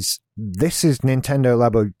is this is Nintendo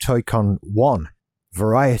Labo Toy-Con 1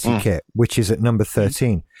 Variety Kit, which is at number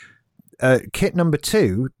 13. Kit number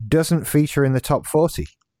 2 doesn't feature in the top 40.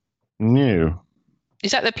 No.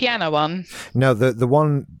 Is that the piano one? No,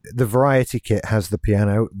 the Variety Kit has the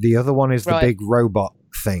piano. The other one is the big robot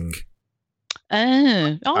thing.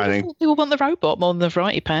 I think people want the robot more than the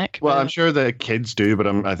Variety Pack. Well, I'm sure the kids do, but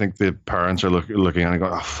I think the parents are looking at it and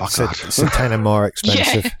going, oh, fuck that. It's a tenner more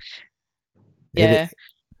expensive. Yeah.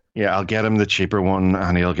 Yeah, I'll get him the cheaper one,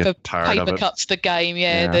 and he'll get tired of it. Paper cuts the game,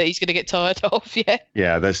 that he's going to get tired of, yeah.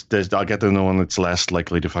 Yeah, I'll get the one that's less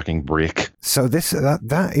likely to fucking break. So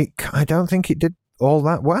I don't think it did all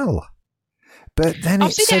that well. But then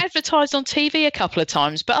I've seen it advertised on TV a couple of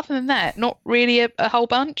times, but other than that, not really a whole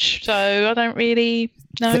bunch. So I don't really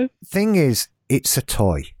know. Thing is, it's a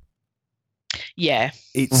toy. Yeah,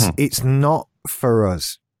 it's not for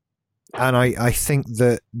us. And I think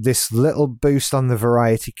that this little boost on the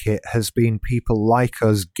Variety Kit has been people like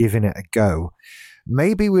us giving it a go.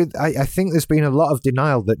 Maybe I think there's been a lot of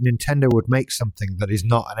denial that Nintendo would make something that is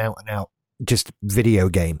not an out-and-out just video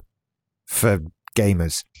game for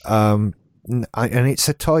gamers. And it's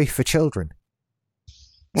a toy for children.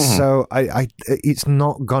 So it's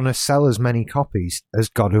not going to sell as many copies as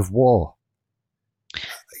God of War.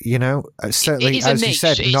 Certainly, it is as you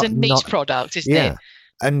said, it's a niche product, isn't it?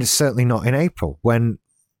 And certainly not in April when,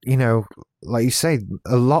 like you say,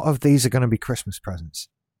 a lot of these are going to be Christmas presents.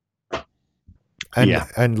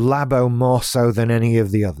 And Labo more so than any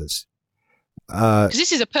of the others. Because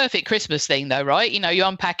this is a perfect Christmas thing, though, right? You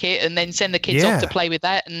unpack it and then send the kids off to play with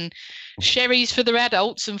that, and sherry's for the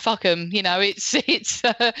adults, and fuck them. It's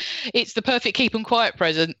the perfect keep 'em quiet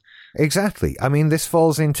present. Exactly. I mean, this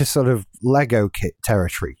falls into sort of Lego kit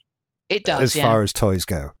territory. It does, as far as toys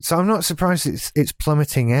go. So I'm not surprised it's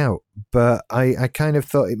plummeting out, but I kind of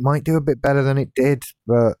thought it might do a bit better than it did.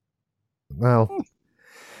 But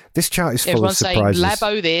this chart is full of surprises. Everyone's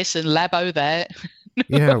saying Labo this and Labo that.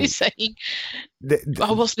 Nobody's saying,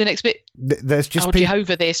 what's the next bit? There's just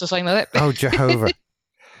Jehovah this or something like that. Oh, Jehovah.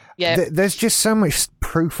 Yeah. There's just so much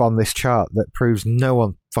proof on this chart that proves no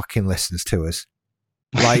one fucking listens to us.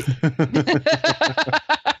 Like,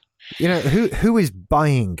 who is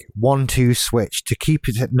buying 1-2 Switch to keep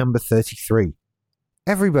it at number 33?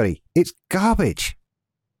 Everybody, it's garbage.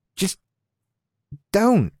 Just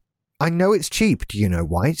don't. I know it's cheap. Do you know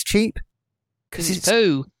why it's cheap? Because it's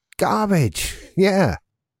poo. Garbage. Yeah.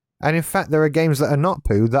 And in fact, there are games that are not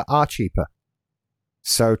poo that are cheaper.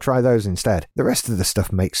 So try those instead. The rest of the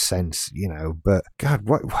stuff makes sense, but God,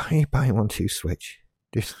 why are you buying one to Switch?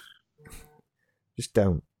 Just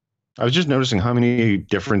don't. I was just noticing how many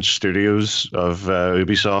different studios of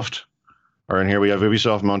Ubisoft are in here. We have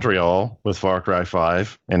Ubisoft Montreal with Far Cry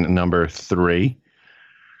 5 in number 3.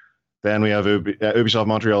 Then we have Ubisoft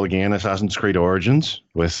Montreal again, Assassin's Creed Origins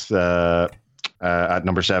with at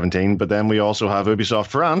number 17. But then we also have Ubisoft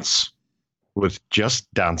France with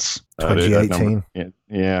Just Dance. 2018.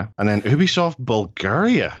 Yeah. And then Ubisoft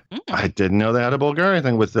Bulgaria. I didn't know they had a Bulgaria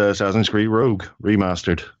thing with Assassin's Creed Rogue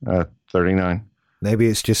remastered at 39. Maybe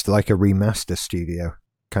it's just like a remaster studio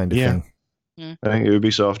kind of thing. I think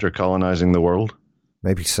Ubisoft are colonizing the world.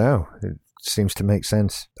 Maybe so. It seems to make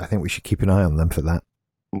sense. I think we should keep an eye on them for that.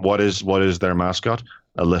 What is their mascot?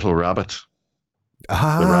 A little rabbit. The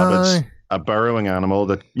rabbit's a burrowing animal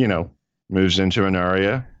that, moves into an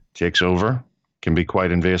area, takes over, can be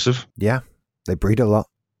quite invasive. Yeah, they breed a lot.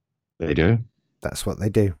 They do. That's what they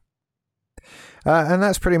do. And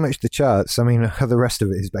that's pretty much the charts. I mean, the rest of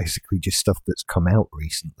it is basically just stuff that's come out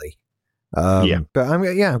recently. But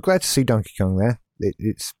I'm glad to see Donkey Kong there.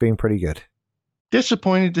 It's been pretty good.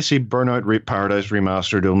 Disappointed to see Burnout Paradise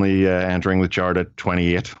Remastered only entering the chart at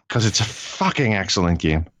 28, because it's a fucking excellent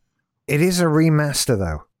game. It is a remaster,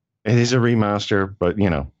 though. It is a remaster, but,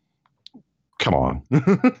 come on.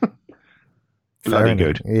 Bloody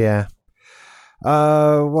good. Yeah.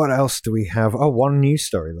 What else do we have? Oh, one news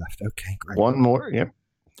story left. Okay, great. One more, yep.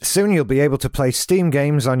 Soon you'll be able to play Steam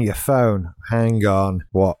games on your phone. Hang on.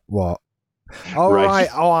 What? Oh, right.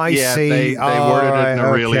 Oh, I see. They worded it in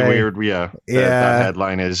a really weird, that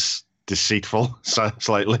headline is deceitful,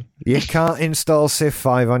 slightly. You can't install Civ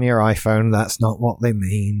 5 on your iPhone. That's not what they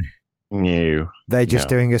mean. No. They're just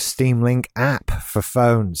doing a Steam Link app for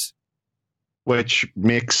phones. Which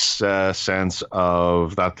makes sense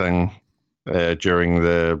of that thing during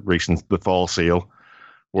the fall sale,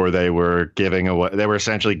 where they were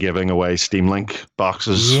essentially giving away Steam Link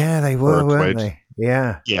boxes. Yeah, they were, weren't they?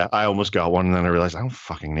 Yeah. Yeah, I almost got one and then I realized I don't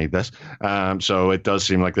fucking need this. So it does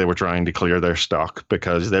seem like they were trying to clear their stock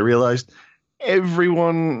because they realized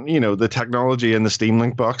everyone, the technology in the Steam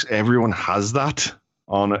Link box, everyone has that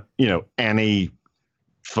on, any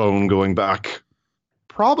phone going back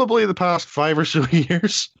probably the past 5 or so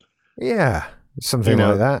years. Yeah, something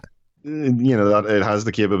like that. That it has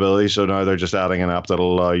the capability. So now they're just adding an app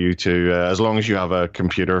that'll allow you to, as long as you have a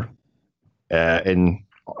computer in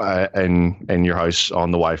your house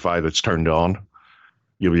on the Wi-Fi that's turned on,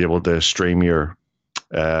 you'll be able to stream your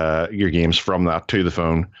games from that to the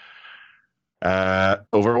phone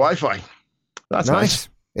over Wi-Fi. That's nice.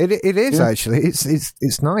 It is actually.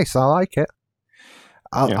 It's nice. I like it.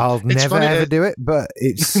 I'll never ever do it, but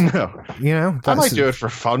it's no. I might do it for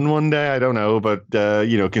fun one day. I don't know, but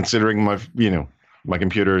considering my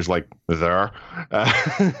computer is like there,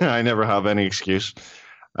 I never have any excuse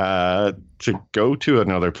to go to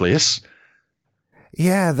another place.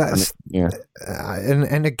 Yeah, that's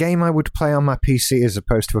and a game I would play on my PC as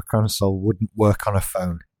opposed to a console wouldn't work on a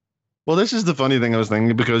phone. Well, this is the funny thing I was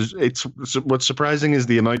thinking, because what's surprising is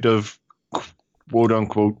the amount of quote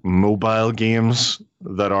unquote mobile games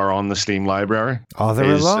that are on the Steam library. Are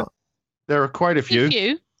there a lot? There are quite a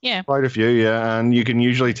few. Yeah. Quite a few, yeah. And you can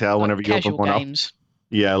usually tell whenever you open one games. up.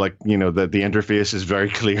 Yeah, the interface is very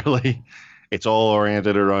clearly, it's all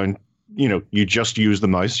oriented around, you just use the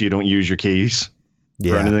mouse, you don't use your keys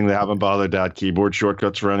for anything. They haven't bothered to add keyboard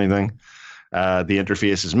shortcuts for anything. The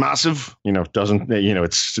interface is massive,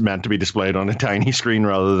 it's meant to be displayed on a tiny screen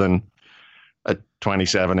rather than a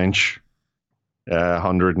 27-inch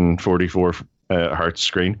 144 hertz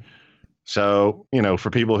screen. So, for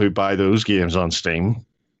people who buy those games on Steam,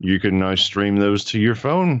 you can now stream those to your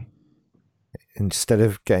phone instead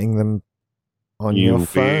of getting them on your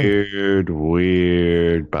phone.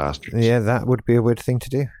 Weird bastards. Yeah, that would be a weird thing to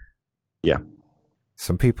do. Yeah.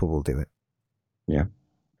 Some people will do it. Yeah.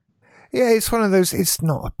 Yeah, it's one of those, it's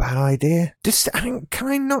not a bad idea. Can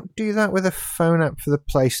I not do that with a phone app for the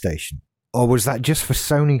PlayStation? Or was that just for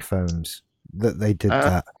Sony phones that they did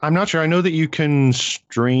that? I'm not sure. I know that you can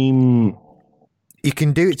stream. You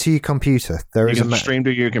can do it to your computer. You can stream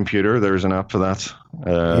to your computer. There's an app for that.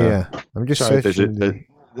 I'm just searching.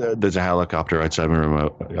 There's a helicopter outside my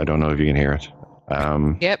remote. I don't know if you can hear it.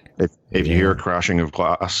 Yep. If you hear a crashing of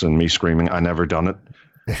glass and me screaming, I never done it.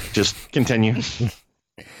 Just continue.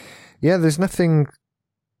 Yeah, there's nothing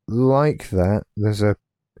like that. There's a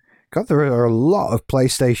God, there are a lot of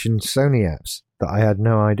PlayStation Sony apps that I had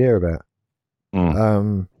no idea about.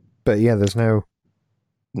 But yeah, there's no...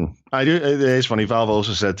 It is funny. Valve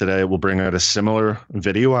also said today it will bring out a similar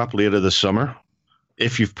video app later this summer.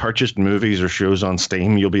 If you've purchased movies or shows on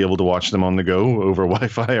Steam, you'll be able to watch them on the go over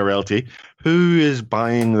Wi-Fi or LTE. Who is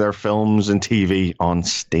buying their films and TV on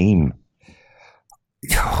Steam?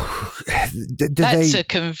 That's a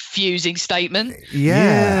confusing statement.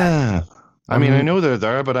 Yeah. I mean, I know they're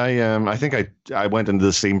there, but I think I went into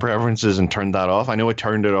the Steam preferences and turned that off. I know I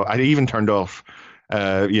turned it off. I even turned off,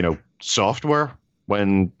 software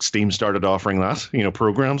when Steam started offering that,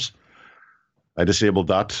 programs. I disabled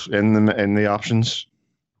that in the options.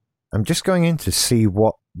 I'm just going in to see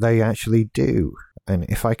what they actually do, and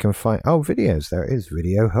if I can find videos. There it is,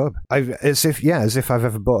 Video Hub. As if I've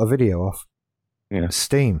ever bought a video off. Yeah,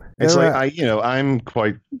 Steam. It's I'm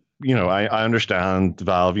quite. I understand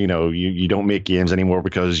Valve. You don't make games anymore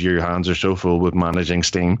because your hands are so full with managing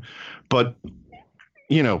Steam, but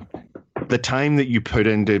the time that you put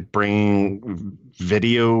into bringing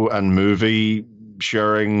video and movie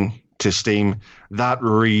sharing to Steam, that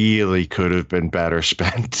really could have been better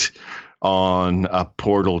spent on a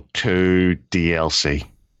Portal 2 DLC.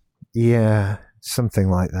 Yeah, something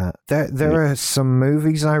like that. There are some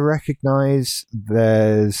movies I recognize.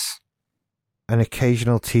 There's an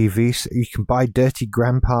occasional TV. You can buy Dirty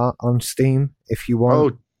Grandpa on Steam if you want.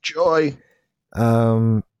 Oh, joy.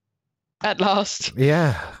 At last.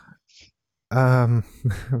 Yeah.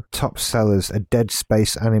 Top sellers, a Dead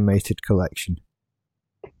Space animated collection.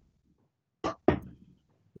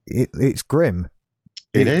 It's grim.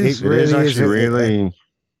 It is. It really is actually really...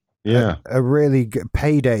 Yeah. A really good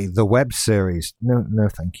Payday, the web series. No,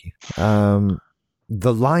 thank you.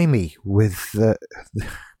 The Limey with the...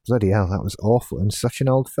 Bloody hell, that was awful. And such an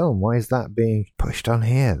old film. Why is that being pushed on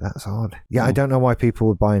here? That's odd. Yeah, I don't know why people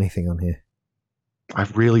would buy anything on here. I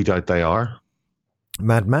really doubt they are.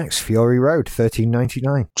 Mad Max Fury Road,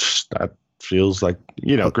 $13.99. That feels like,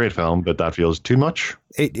 great film, but that feels too much.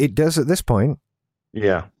 It does at this point.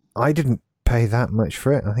 Yeah. I didn't pay that much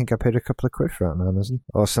for it. I think I paid a couple of quid for it on Amazon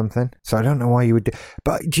or something. So I don't know why you would do.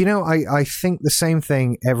 But do you know, I think the same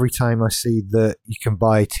thing every time I see that you can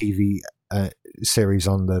buy TV series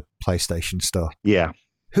on the PlayStation Store. Yeah.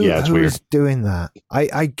 Who is doing that?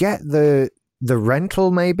 I get the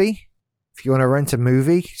rental maybe. If you want to rent a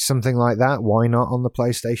movie, something like that, why not on the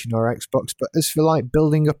PlayStation or Xbox? But as for like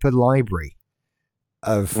building up a library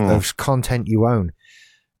of content you own,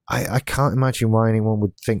 I can't imagine why anyone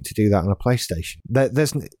would think to do that on a PlayStation.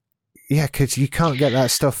 Because you can't get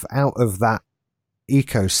that stuff out of that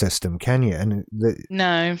ecosystem, can you? And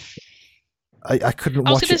no. I couldn't watch it.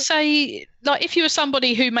 I was going to say, like, if you were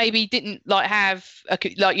somebody who maybe didn't have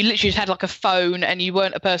you literally just had like a phone, and you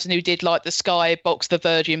weren't a person who did like the Sky box, the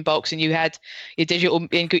Virgin box, and you had your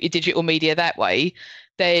digital media that way,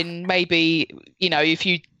 then maybe if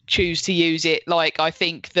you choose to use it, like I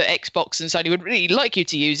think that Xbox and Sony would really like you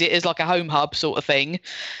to use it as like a home hub sort of thing.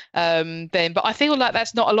 But I feel like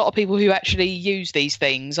that's not a lot of people who actually use these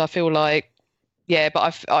things. I feel like. Yeah,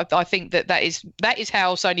 but I think that is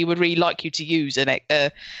how Sony would really like you to use a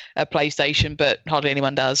PlayStation, but hardly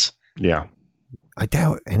anyone does. Yeah, I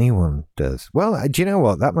doubt anyone does. Well, do you know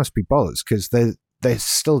what? That must be bollocks, because they're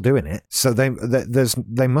still doing it. So they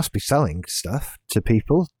must be selling stuff to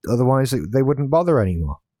people. Otherwise, they wouldn't bother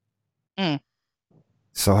anymore. Mm.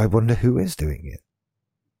 So I wonder who is doing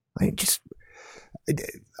it.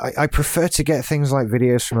 I prefer to get things like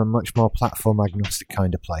videos from a much more platform agnostic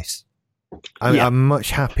kind of place. I'm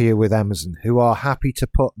much happier with Amazon, who are happy to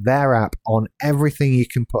put their app on everything you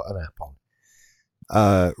can put an app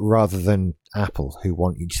on, rather than Apple, who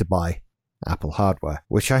want you to buy Apple hardware,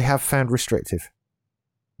 which I have found restrictive,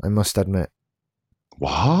 I must admit.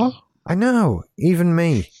 What? I know, even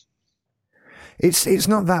me. It's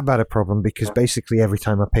not that bad a problem, because basically every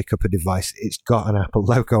time I pick up a device, it's got an Apple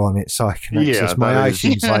logo on it, so I can access my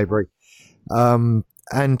iTunes library.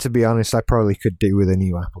 And to be honest, I probably could do with a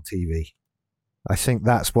new Apple TV. I think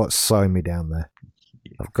that's what's slowing me down there.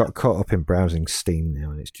 I've got caught up in browsing Steam now,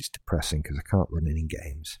 and it's just depressing because I can't run any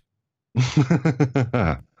games.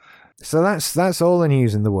 So that's all the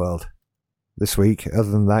news in the world this week. Other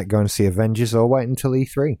than that, go and see Avengers or wait until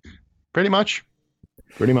E3. Pretty much.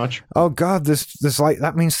 Oh God, there's like,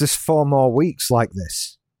 that means there's 4 more weeks like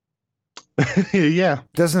this. Yeah,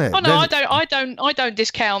 doesn't it? Oh no, I don't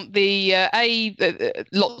discount the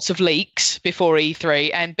lots of leaks before E3,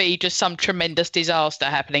 and B, just some tremendous disaster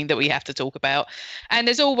happening that we have to talk about. And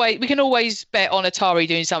we can always bet on Atari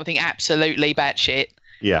doing something absolutely batshit.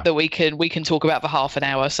 Yeah, that we can talk about for half an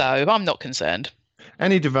hour. So I'm not concerned.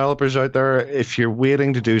 any developers out there, if you're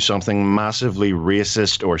waiting to do something massively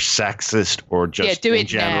racist or sexist or just do in it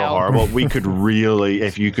general now. horrible, we could really,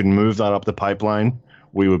 if you could move that up the pipeline,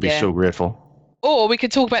 we would be so grateful. Or we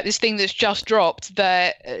could talk about this thing that's just dropped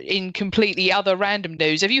that in completely other random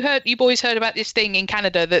news. Have you boys heard about this thing in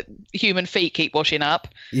Canada that human feet keep washing up?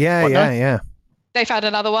 Yeah. They've had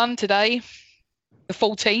another one today, the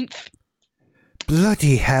 14th.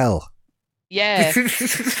 Bloody hell. Yeah.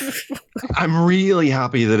 I'm really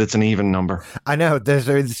happy that it's an even number. I know, there's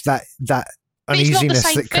that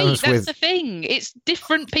uneasiness that comes with... That's the thing. It's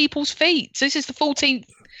different people's feet. So this is the 14th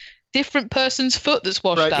different person's foot that's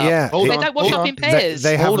washed up. Yeah, they don't wash up in pairs.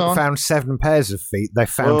 They haven't found 7 pairs of feet. They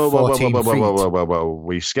found 14 feet. Whoa.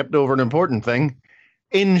 We skipped over an important thing.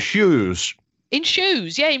 In shoes. In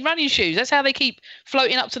shoes, in running shoes. That's how they keep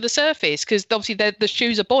floating up to the surface, because obviously the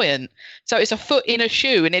shoes are buoyant. So it's a foot in a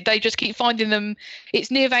shoe, and they just keep finding them. It's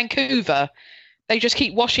near Vancouver. They just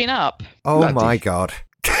keep washing up. Oh, my God.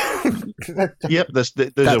 Yep, there's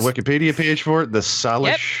a Wikipedia page for it. The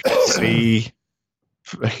Salish Sea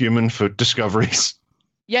Human Foot Discoveries.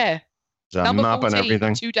 Yeah. There's a map and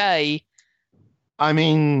everything. Today.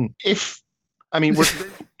 We're...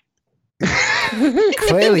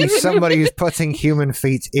 Clearly, somebody is putting human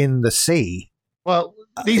feet in the sea. Well,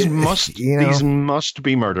 these must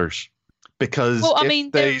be murders, because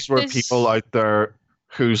these were people out there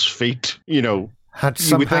whose feet, had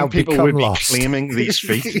somehow people become would be lost. claiming these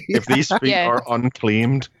feet. If these feet are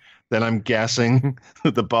unclaimed, then I'm guessing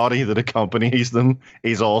that the body that accompanies them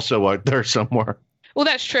is also out there somewhere. Well,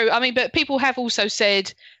 that's true. But people have also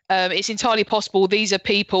said it's entirely possible these are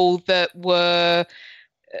people that were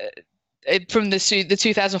from the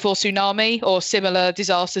 2004 tsunami or similar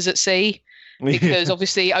disasters at sea, because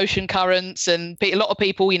obviously ocean currents and a lot of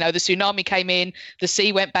people, the tsunami came in, the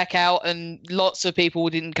sea went back out, and lots of people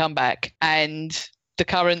didn't come back. And the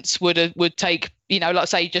currents would take, like I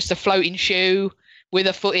say, just a floating shoe with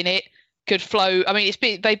a foot in it could float.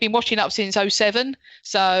 They've been washing up since 2007,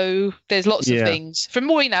 so there's lots of things. From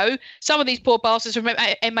more, some of these poor bastards from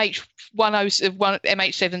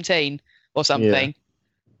MH17 or something. Yeah.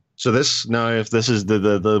 So if this is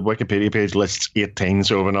the Wikipedia page lists 18,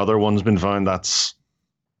 so if another one's been found, that's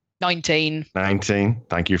 19. 19.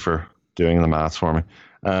 Thank you for doing the maths for me.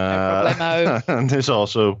 No problemo. And there's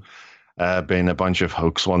also been a bunch of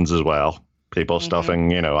hoax ones as well. People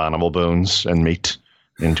stuffing, animal bones and meat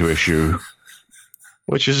into a shoe,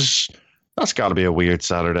 that's got to be a weird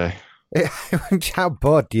Saturday. How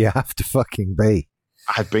bored do you have to fucking be?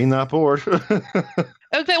 I've been that bored.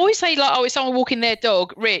 They always say, it's someone walking their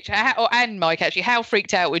dog. Rich, and Mike, actually, how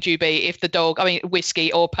freaked out would you be if the dog,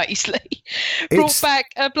 Whiskey or Paisley, brought back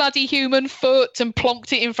a bloody human foot and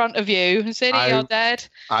plonked it in front of you and said, "Here you are, Dad"?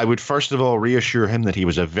 I would first of all reassure him that he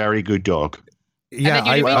was a very good dog. Yeah, and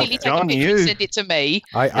then you'd immediately take a picture and send it to me.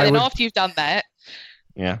 After you've done that...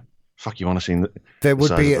 Yeah. Fuck, you want to see... There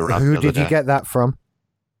would be... Who did you get that from?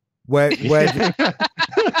 Where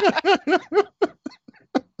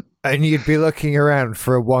and you'd be looking around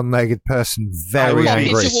for a one-legged person very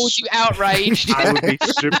angry. Towards you, outraged. I would be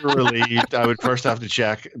super relieved. I would first have to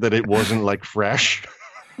check that it wasn't, fresh.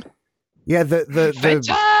 Yeah,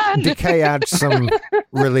 the decay adds some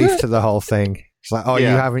relief to the whole thing. It's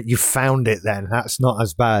like, you found it then. That's not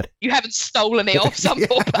as bad. You haven't stolen it off some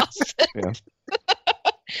poor bastard. Yeah.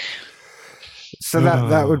 So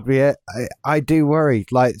that would be it. I do worry.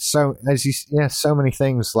 So many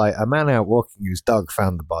things. Like a man out walking whose dog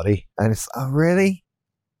found the body, and it's really.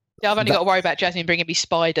 Yeah, I've only got to worry about Jasmine bringing me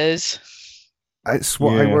spiders. It's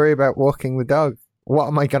what I worry about walking the dog. What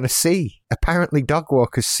am I going to see? Apparently, dog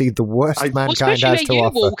walkers see the worst mankind has to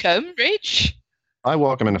offer. You walk them, Rich. I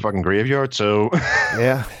walk them in a fucking graveyard. So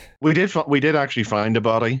yeah, we did actually find a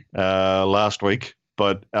body last week,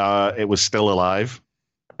 but it was still alive.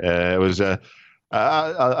 It was a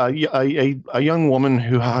young woman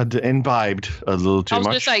who had imbibed a little too much. I was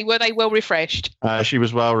going to say, were they well refreshed? She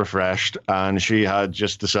was well refreshed, and she had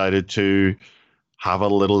just decided to have a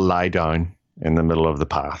little lie down in the middle of the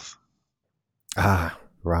path. Ah,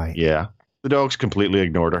 right. Yeah. The dogs completely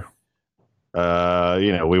ignored her.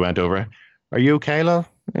 We went over. Are you okay, love?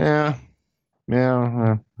 Yeah.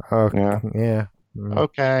 Yeah. Yeah.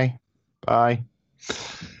 Okay. Bye.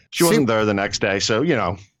 She wasn't there the next day, so,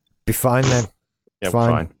 Be fine then. Yeah,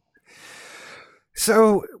 fine.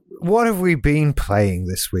 So, what have we been playing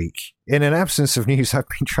this week? In an absence of news, I've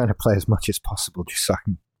been trying to play as much as possible just so I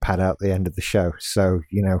can pad out the end of the show. So,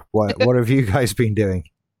 what have you guys been doing?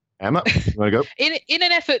 Emma, you want to go? In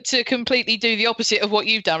an effort to completely do the opposite of what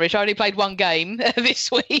you've done, Rich, I only played one game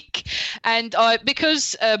this week, and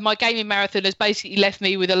because my gaming marathon has basically left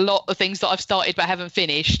me with a lot of things that I've started but haven't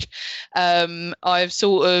finished. I've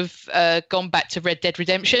sort of gone back to Red Dead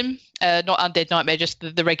Redemption, not Undead Nightmare, just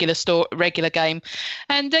the regular game,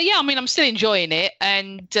 and I'm still enjoying it,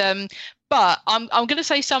 and but I'm going to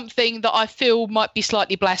say something that I feel might be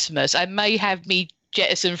slightly blasphemous and may have me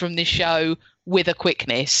jettisoned from this show with a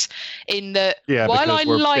quickness, in that while I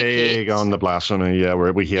we're like big it on the blasphemy,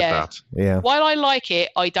 we hate that. Yeah. While I like it,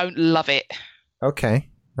 I don't love it. Okay.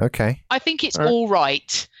 I think it's all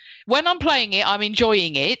right. When I'm playing it, I'm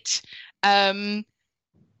enjoying it. But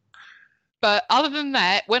other than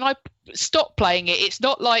that, when I stop playing it, it's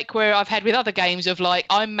not like where I've had with other games of like,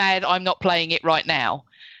 I'm mad, I'm not playing it right now.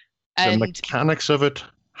 And the mechanics of it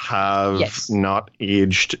have not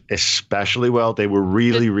aged especially well. They were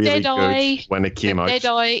really good when it came out.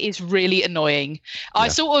 Deadeye is really annoying. I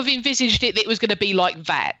sort of envisaged it that it was going to be like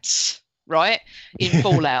VATS, right, in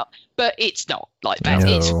Fallout, but it's not like that.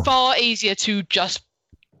 No. It's far easier to just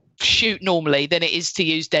shoot normally than it is to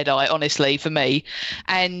use Deadeye, honestly, for me.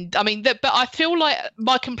 And but I feel like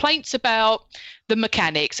my complaints about the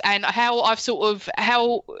mechanics and how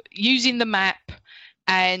using the map.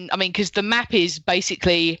 And because the map is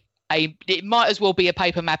basically it might as well be a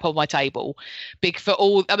paper map on my table. But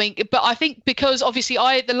I think because obviously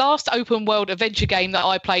the last open world adventure game that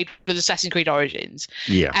I played was Assassin's Creed Origins.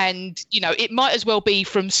 Yeah. And, it might as well be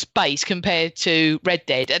from space compared to Red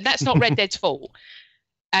Dead. And that's not Red Dead's fault.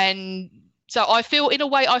 And so I feel, in a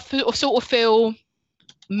way, sort of feel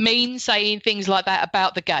mean saying things like that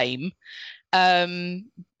about the game.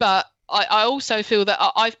 But I also feel that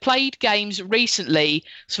I've played games recently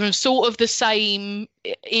from sort of the same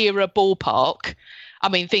era ballpark.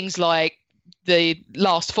 Things like the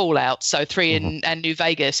last Fallout, so 3 and New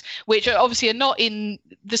Vegas, which obviously are not in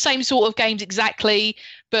the same sort of games exactly,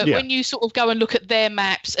 but when you sort of go and look at their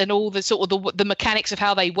maps and all the sort of the mechanics of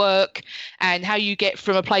how they work and how you get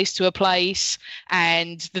from a place to a place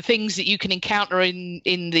and the things that you can encounter in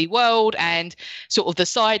the world and sort of the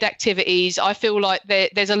side activities, I feel like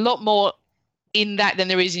there's a lot more in that than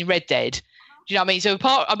there is in Red Dead. Do you know what I mean?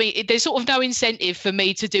 So there's sort of no incentive for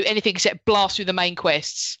me to do anything except blast through the main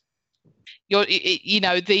quests.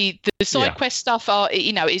 The side quest stuff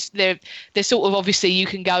is they're sort of, obviously you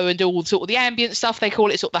can go and do all sort of the ambient stuff, they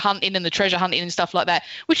call it, sort of the hunting and the treasure hunting and stuff like that,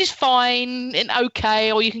 which is fine and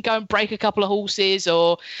okay. Or you can go and break a couple of horses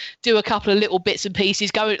or do a couple of little bits and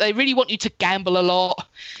pieces. They really want you to gamble a lot.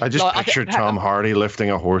 I just pictured Tom Hardy lifting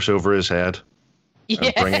a horse over his head.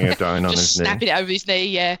 And bringing it down on his knee. Snapping it over his knee,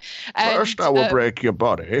 yeah. First I will break your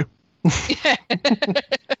body. Yeah.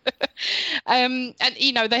 And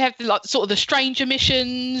they have sort of the stranger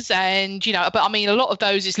missions, and but a lot of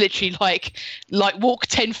those is literally like walk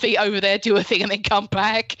 10 feet over there, do a thing, and then come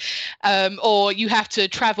back, or you have to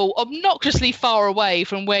travel obnoxiously far away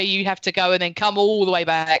from where you have to go and then come all the way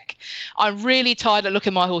back. I'm really tired of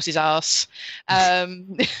looking my horse's ass.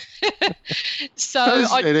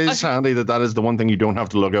 So it is handy that is the one thing you don't have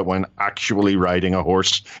to look at when actually riding a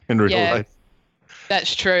horse in real life.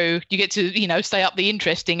 That's true. You get to, stay up the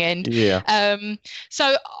interesting end. Yeah.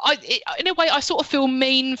 So in a way, I sort of feel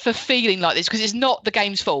mean for feeling like this because it's not the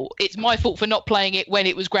game's fault. It's my fault for not playing it when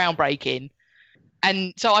it was groundbreaking.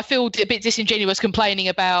 And so I feel a bit disingenuous complaining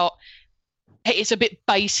about it's a bit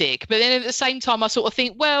basic. But then at the same time, I sort of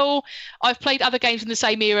think, well, I've played other games in the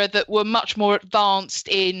same era that were much more advanced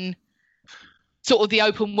in sort of the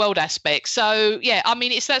open world aspect. So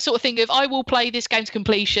it's that sort of thing of, I will play this game to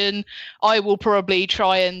completion. I will probably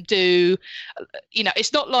try and do,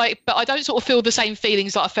 it's not like, but I don't sort of feel the same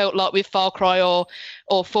feelings that I felt like with Far Cry or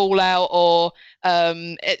Fallout or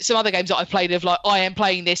some other games that I've played of like, I am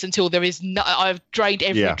playing this until there is I've drained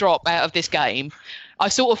every drop out of this game. I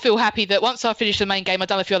sort of feel happy that once I finish the main game, I've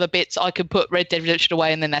done a few other bits, I can put Red Dead Redemption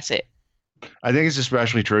away and then that's it. I think it's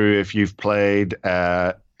especially true if you've played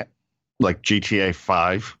like GTA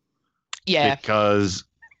 5. Yeah. Because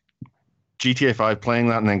GTA 5, playing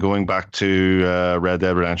that and then going back to Red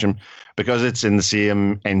Dead Redemption, because it's in the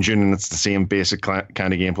same engine and it's the same basic kind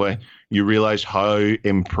of gameplay, you realize how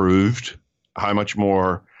improved, how much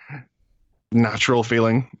more natural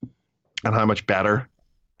feeling and how much better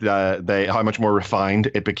how much more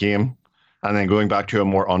refined it became. And then going back to a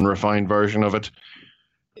more unrefined version of it,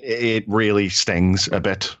 it really stings a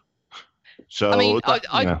bit. So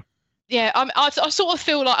Yeah, I sort of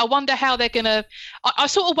feel like I wonder how they're gonna. I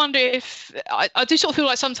sort of wonder if I do sort of feel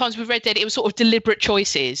like sometimes with Red Dead it was sort of deliberate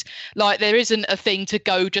choices. Like there isn't a thing to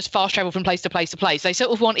go just fast travel from place to place to place. They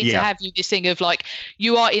sort of wanted to have you this thing of like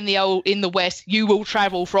you are in the West, you will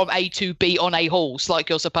travel from A to B on a horse like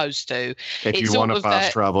you're supposed to. If you want to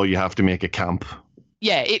fast travel, you have to make a camp.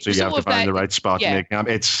 Yeah, so you have to find the right spot to make camp.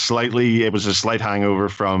 It was a slight hangover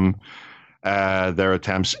from their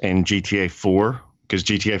attempts in GTA 4. Because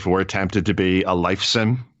GTA 4 attempted to be a life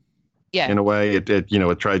sim, in a way.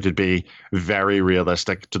 It tried to be very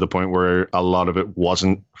realistic to the point where a lot of it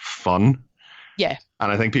wasn't fun. Yeah. And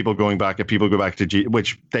I think people go back to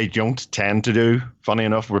which they don't tend to do, funny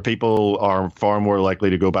enough, where people are far more likely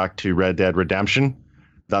to go back to Red Dead Redemption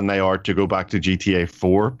than they are to go back to GTA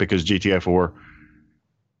 4, because GTA 4,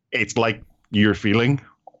 it's like you're feeling,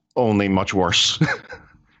 only much worse.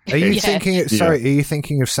 Are you thinking? Sorry, are you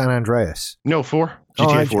thinking of San Andreas? No, 4.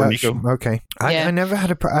 GTA 4, Nico. Okay, I never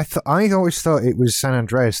had I always thought it was San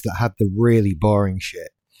Andreas that had the really boring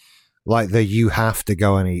shit, like you have to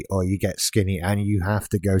go and eat, or you get skinny, and you have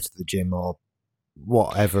to go to the gym, or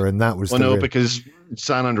whatever. And that was because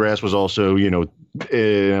San Andreas was also, in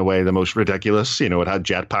a way, the most ridiculous. It had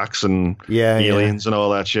jetpacks and aliens and all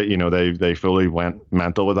that shit. They fully went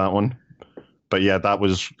mental with that one. But that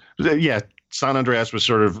was San Andreas was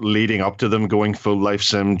sort of leading up to them going full life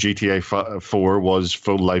sim. GTA 4 was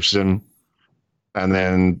full life sim. And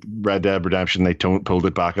then Red Dead Redemption, they pulled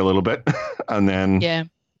it back a little bit. And then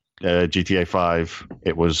GTA 5,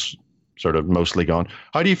 it was sort of mostly gone.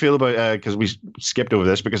 How do you feel about, because we skipped over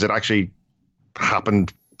this because it actually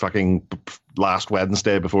happened fucking last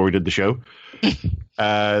Wednesday before we did the show.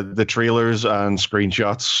 The trailers and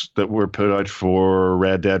screenshots that were put out for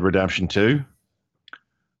Red Dead Redemption 2.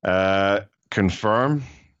 Confirm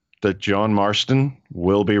that John Marston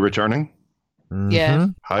will be returning. Yeah.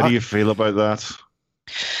 How do you feel about that?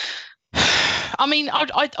 I mean,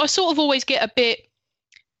 I sort of always get a bit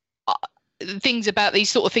things about these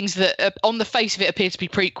sort of things that on the face of it appear to be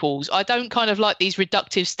prequels. I don't kind of like these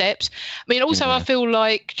reductive steps. I mean, also I feel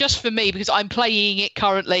like, just for me, because I'm playing it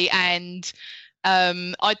currently, and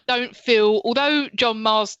I don't feel, although John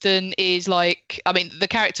Marston is like, I mean, the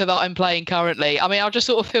character that I'm playing currently, I mean, I just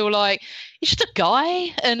sort of feel like he's just a guy,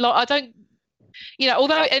 and like I don't,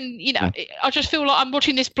 I just feel like I'm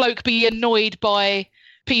watching this bloke be annoyed by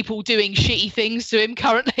people doing shitty things to him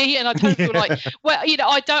currently, and I don't feel like,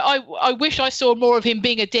 I wish I saw more of him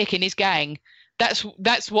being a dick in his gang. That's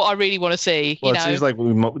what I really want to see. Well, it seems like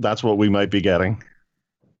that's what we might be getting.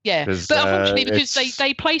 Yeah, but unfortunately, because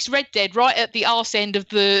they placed Red Dead right at the arse end of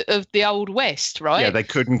the old West, right? Yeah, they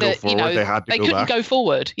couldn't go forward. They had to go back. Go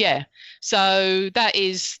forward. Yeah, so that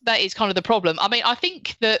is kind of the problem. I mean, I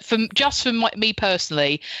think that for me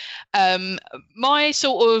personally, my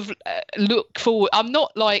sort of look forward. I'm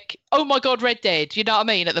not like, oh my god, Red Dead. You know what I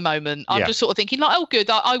mean? At the moment, I'm just sort of thinking like, oh, good,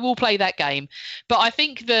 I will play that game. But I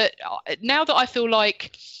think that now that I feel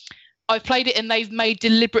like I've played it and they've made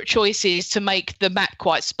deliberate choices to make the map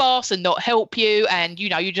quite sparse and not help you, and you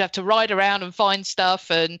just have to ride around and find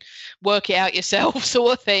stuff and work it out yourself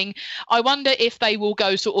sort of thing. I wonder if they will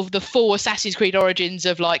go sort of the full Assassin's Creed Origins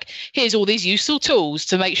of like, here's all these useful tools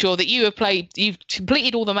to make sure that you've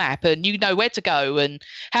completed all the map and you know where to go and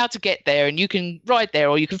how to get there, and you can ride there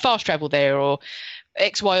or you can fast travel there or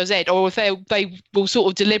X, Y, or Z, or if they will sort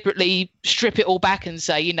of deliberately strip it all back and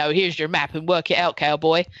say, here's your map and work it out,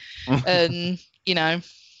 cowboy. And I'm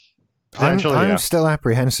still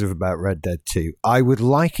apprehensive about Red Dead 2. I would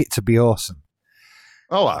like it to be awesome.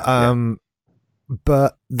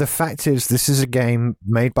 But the fact is, this is a game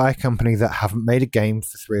made by a company that haven't made a game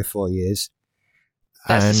for 3 or 4 years.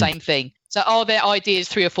 That's the same thing. So are their ideas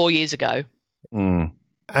 3 or 4 years ago?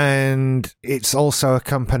 And it's also a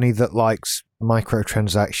company that likes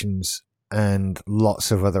microtransactions and lots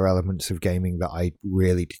of other elements of gaming that I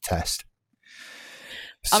really detest.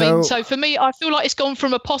 So for me, I feel like it's gone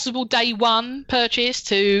from a possible day one purchase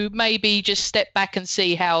to maybe just step back and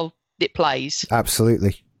see how it plays.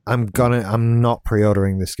 Absolutely. I'm not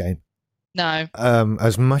pre-ordering this game. No.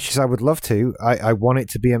 As much as I would love to, I want it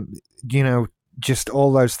to be, just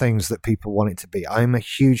all those things that people want it to be. I'm a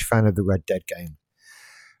huge fan of the Red Dead game,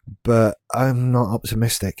 but I'm not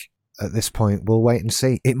optimistic at this point. We'll wait and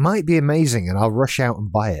see. It might be amazing and I'll rush out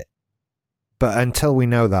and buy it. But until we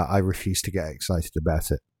know that, I refuse to get excited about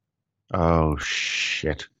it. Oh,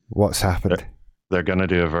 shit. What's happened? They're going to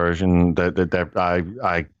do a version that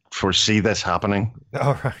I foresee this happening.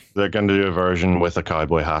 All right. They're going to do a version with a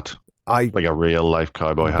cowboy hat. Like a real life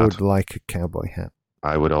cowboy hat. I would like a cowboy hat.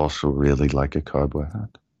 I would also really like a cowboy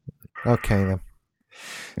hat. Okay, then.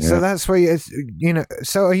 So that's where you know.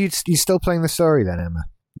 So are you still playing the story then, Emma?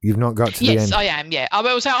 You've not got to the end. Yes, I am. Yeah,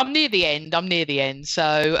 I'm near the end.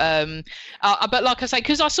 So, but like I say,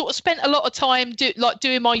 because I sort of spent a lot of time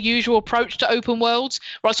doing my usual approach to open worlds,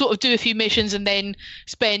 where I sort of do a few missions and then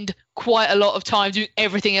spend quite a lot of time doing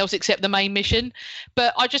everything else except the main mission.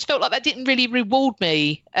 But I just felt like that didn't really reward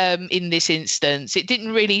me in this instance. It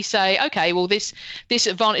didn't really say, okay, well, this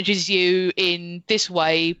advantages you in this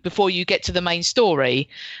way before you get to the main story.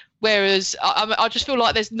 Whereas I just feel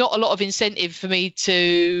like there's not a lot of incentive for me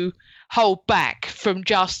to hold back from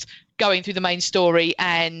just going through the main story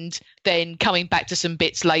and then coming back to some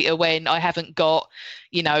bits later when I haven't got,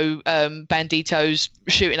 banditos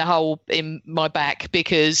shooting a hole in my back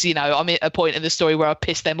because, I'm at a point in the story where I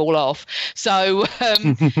pissed them all off. So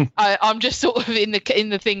I'm just sort of in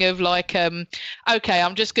the thing of like, okay,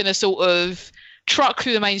 I'm just going to sort of truck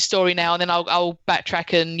through the main story now, and then I'll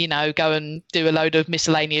backtrack and go and do a load of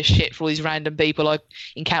miscellaneous shit for all these random people I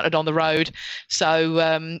encountered on the road. So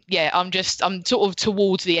I'm sort of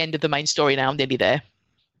towards the end of the main story now. I'm nearly there.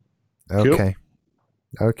 Okay,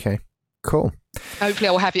 cool. Hopefully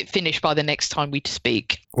I'll have it finished by the next time we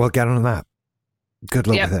speak. We'll get on that. Good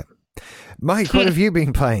luck with it. Mike, what have you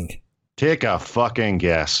been playing? Take a fucking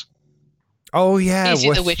guess. Oh yeah, is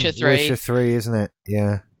it The Witcher 3? Witcher 3, isn't it?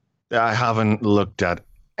 Yeah. I haven't looked at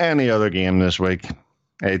any other game this week.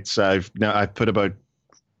 I've put about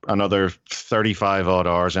another 35 odd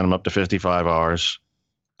hours and I'm up to 55 hours,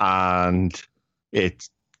 and it's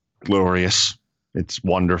glorious. It's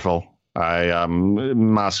wonderful. I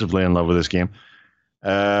am massively in love with this game.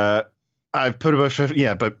 I've put about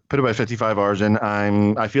 55 hours in.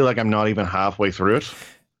 I feel like I'm not even halfway through it.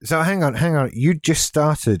 So hang on. You just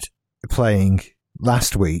started playing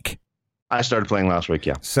last week. I started playing last week,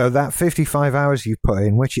 yeah. So that 55 hours you put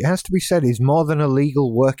in, which it has to be said is more than a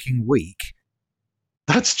legal working week.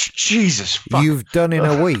 That's Jesus fuck. You've done in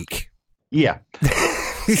a week. Yeah.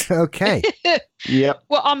 Okay. Yeah.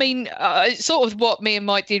 Well, I mean, it's sort of what me and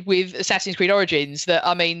Mike did with Assassin's Creed Origins.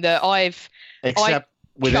 Except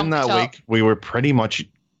within that week, we were pretty much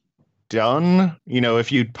done.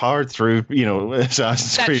 If you'd powered through,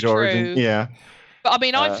 Assassin's Creed Origins, yeah. But I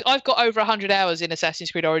mean, I've got over 100 hours in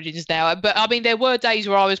Assassin's Creed Origins now. But I mean, there were days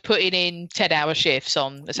where I was putting in 10-hour shifts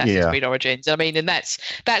on Assassin's Creed Origins. I mean, and that's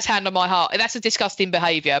hand on my heart. That's a disgusting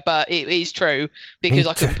behaviour, but it is true because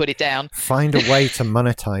I couldn't put it down. Find a way to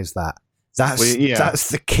monetize that. That's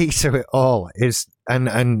the key to it all.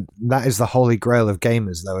 And that is the holy grail of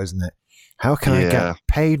gamers, though, isn't it? How can I get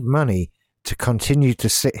paid money to continue to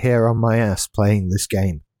sit here on my ass playing this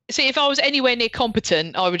game? See, if I was anywhere near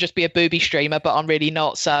competent, I would just be a booby streamer, but I'm really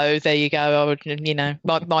not. So there you go. I would,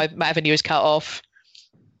 my avenue is cut off.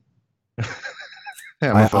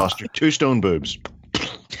 Emma Foster, 2 stone boobs.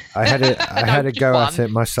 I had a go at it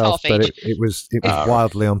myself, but it was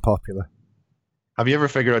wildly unpopular. Have you ever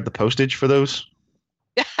figured out the postage for those?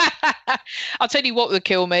 I'll tell you what would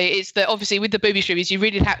kill me. It's that obviously with the booby streamers, you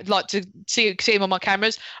really have to see them on my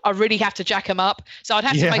cameras. I really have to jack them up, so I'd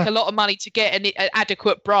have to make a lot of money to get an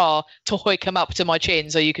adequate bra to hoik them up to my chin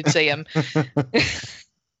so you can see them.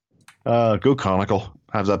 Go conical.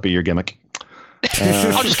 Have that be your gimmick.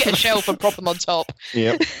 I'll just get a shelf and prop them on top.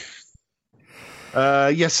 Yep.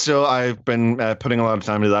 Yes, so I've been putting a lot of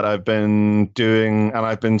time into that. I've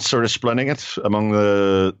been sort of splitting it among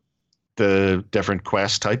the different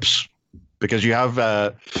quest types, because you have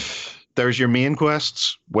there's your main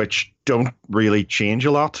quests, which don't really change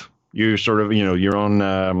a lot. You sort of you're on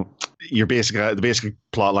the basic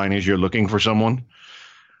plot line is you're looking for someone,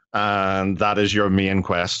 and that is your main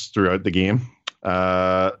quest throughout the game.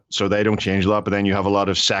 So they don't change a lot, but then you have a lot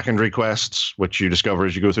of secondary quests which you discover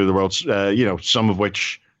as you go through the world, some of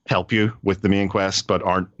which help you with the main quest but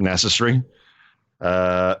aren't necessary.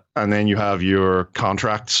 And then you have your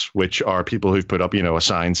contracts, which are people who've put up, a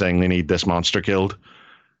sign saying they need this monster killed,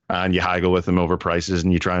 and you haggle with them over prices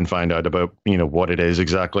and you try and find out about, what it is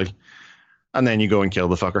exactly. And then you go and kill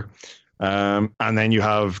the fucker. And then you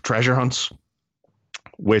have treasure hunts,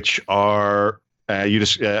 which are, as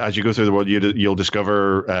you go through the world, you'll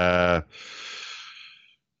discover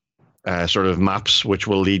sort of maps, which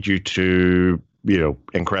will lead you to,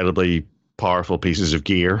 incredibly powerful pieces of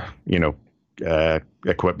gear,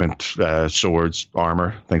 equipment, swords,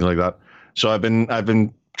 armor, things like that. So I've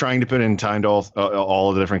been trying to put in time to all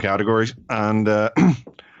of the different categories, and the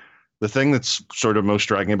thing that's sort of most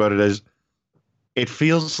striking about it is it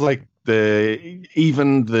feels like the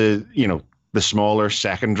smaller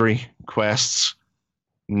secondary quests,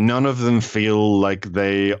 none of them feel like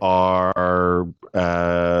they were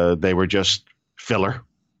just filler.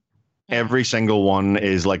 Every single one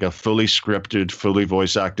is like a fully scripted, fully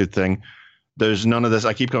voice acted thing. There's none of this.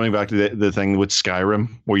 I keep coming back to the thing with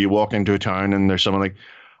Skyrim, where you walk into a town and there's someone like,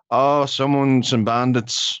 oh, some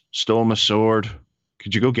bandits stole my sword.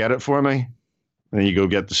 Could you go get it for me? And then you go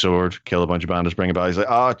get the sword, kill a bunch of bandits, bring it back. He's like,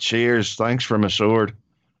 oh, cheers. Thanks for my sword.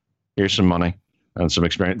 Here's some money and some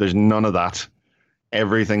experience. There's none of that.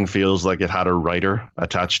 Everything feels like it had a writer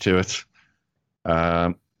attached to it.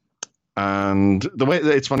 And the way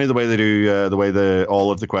it's funny, the way they do, the way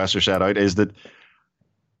all of the quests are set out is that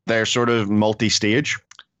they're sort of multi-stage,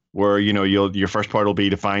 where your first part will be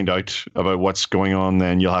to find out about what's going on.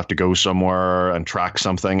 Then you'll have to go somewhere and track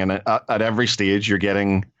something, and at every stage you're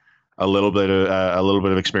getting a little bit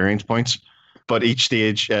of experience points. But each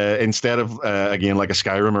stage, instead of again like a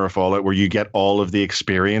Skyrim or a Fallout, where you get all of the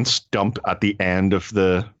experience dump at the end of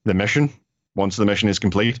the mission, once the mission is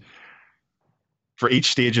complete. For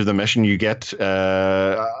each stage of the mission, you get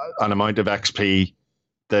an amount of XP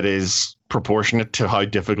that is proportionate to how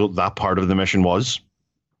difficult that part of the mission was.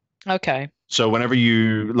 Okay. So whenever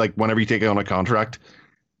you take on a contract,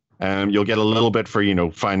 you'll get a little bit for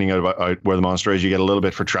finding out where the monster is. You get a little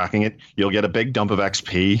bit for tracking it. You'll get a big dump of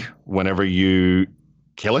XP whenever you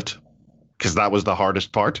kill it, because that was the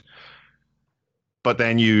hardest part. But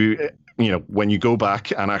then when you go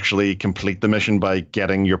back and actually complete the mission by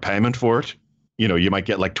getting your payment for it, you might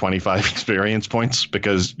get like 25 experience points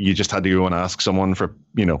because you just had to go and ask someone for,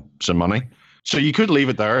 some money. So you could leave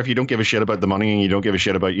it there if you don't give a shit about the money and you don't give a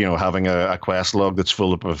shit about, having a quest log that's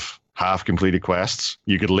full of half completed quests.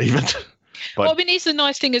 You could leave it. But, well, I mean, it's the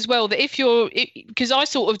nice thing as well that because I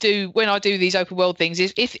sort of do when I do these open world things,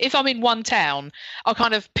 is if I'm in one town, I'll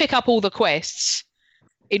kind of pick up all the quests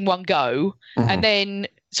in one go, and then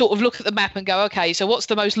sort of look at the map and go, okay, so what's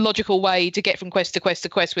the most logical way to get from quest to quest to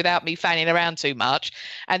quest without me fanning around too much,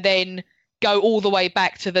 and then go all the way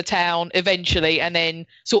back to the town eventually, and then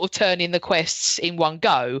sort of turn in the quests in one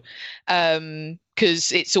go,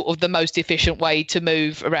 because it's sort of the most efficient way to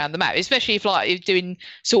move around the map, especially if like you're doing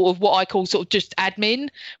sort of what I call sort of just admin,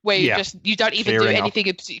 where you don't even do anything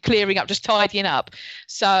of clearing up, just tidying up.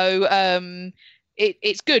 So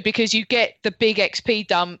it's good because you get the big XP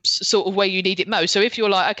dumps sort of where you need it most. So if you're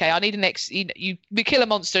like, okay, I need you kill a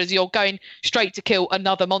monster as you're going straight to kill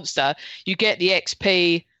another monster, you get the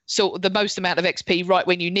XP, sort of the most amount of XP right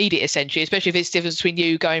when you need it, essentially, especially if it's the difference between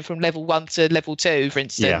you going from level 1 to level 2, for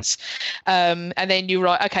instance. And then you're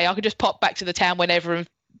like, okay, I can just pop back to the town whenever and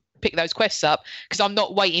pick those quests up because I'm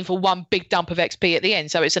not waiting for one big dump of XP at the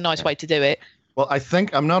end. So it's a nice way to do it. Well, I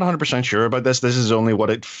think I'm not 100% sure about this. This is only what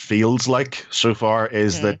it feels like so far.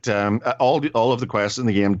 Is that all of the quests in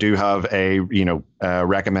the game do have a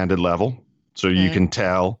recommended level, so you can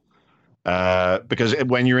tell. Because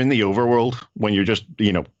when you're in the overworld, when you're just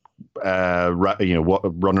running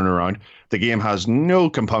around, the game has no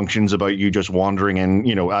compunctions about you just wandering in,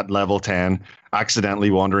 at level 10, accidentally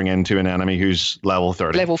wandering into an enemy who's level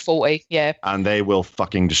 30, level 40, yeah, and they will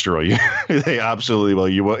fucking destroy you. They absolutely will.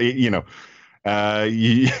 You will,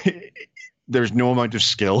 there's no amount of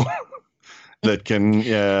skill that can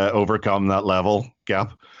overcome that level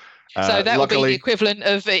gap. So that would be the equivalent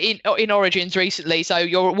of in Origins recently. So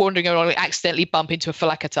you're wandering around and accidentally bump into a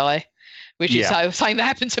Phalakatai, which is something that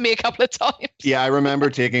happened to me a couple of times. Yeah, I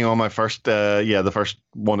remember taking on my first, the first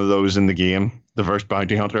one of those in the game, the first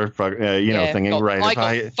bounty hunter, thinking, I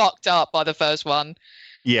got fucked up by the first one.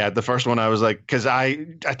 Yeah, the first one I was like, because I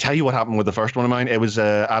tell you what happened with the first one of mine. It was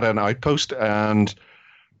at an outpost, and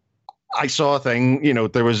I saw a thing.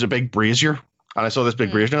 There was a big brazier, and I saw this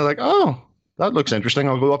big brazier, and I was like, oh, that looks interesting.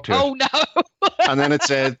 I'll go up to it. Oh no! And then it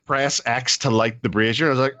said press X to light the brazier. I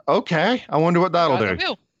was like, okay, I wonder what that'll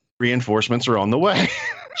do. Reinforcements are on the way.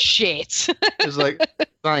 Shit. It's like,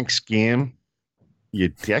 thanks, game, you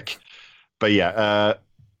dick. But yeah.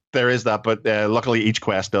 There is that, but luckily each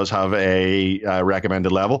quest does have a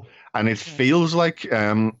recommended level, and it feels like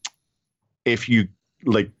if you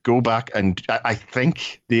go back and I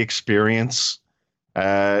think the experience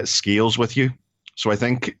scales with you. So I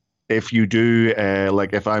think if you do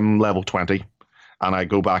if I'm level 20 and I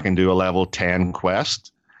go back and do a level 10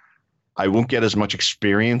 quest, I won't get as much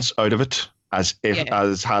experience out of it as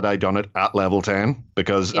had I done it at level 10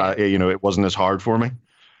 because it wasn't as hard for me.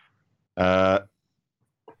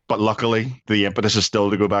 But luckily, the impetus is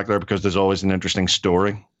still to go back there because there's always an interesting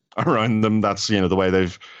story around them. That's the way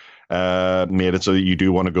they've made it so that you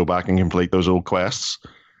do want to go back and complete those old quests.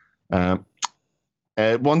 One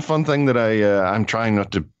fun thing that I'm trying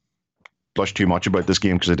not to blush too much about this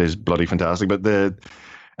game because it is bloody fantastic, but the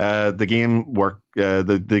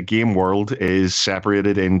game world is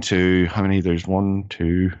separated into how many? There's 1,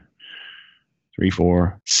 2, 3,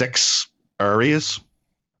 4, 6 areas,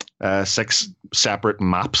 6 separate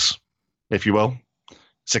maps, if you will,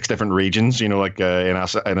 6 different regions. Like in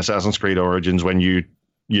Assassin's Creed Origins, when you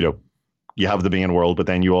have the main world, but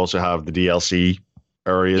then you also have the DLC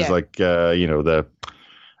areas, like I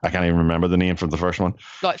can't even remember the name from the first one,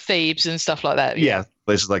 like Thebes and stuff like that. Yeah,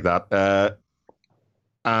 places like that.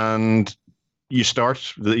 And you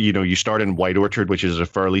start in White Orchard, which is a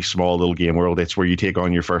fairly small little game world. It's where you take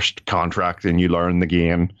on your first contract and you learn the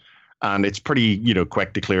game, and it's pretty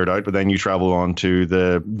quick to clear it out. But then you travel on to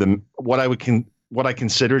the what I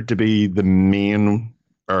consider to be the main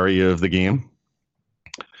area of the game,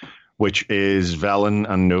 which is Velen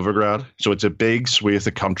and Novigrad. So it's a big swathe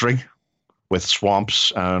of country with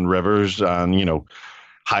swamps and rivers and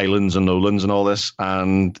highlands and lowlands and all this,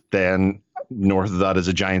 and then north of that is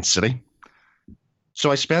a giant city.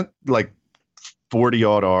 So I spent like 40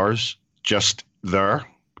 odd hours just there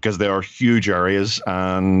because there are huge areas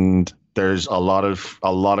and there's a lot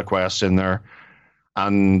of quests in there,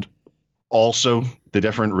 and also the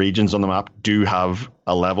different regions on the map do have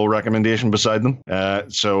a level recommendation beside them.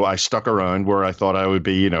 So I stuck around where I thought I would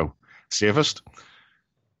be, safest.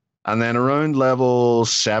 And then around level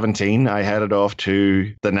 17, I headed off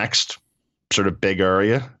to the next sort of big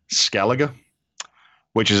area, Skellige,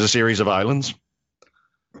 which is a series of islands.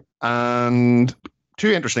 And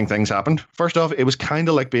 2 interesting things happened. First off, it was kind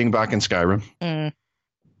of like being back in Skyrim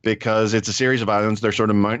because it's a series of islands. They're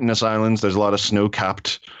sort of mountainous islands. There's a lot of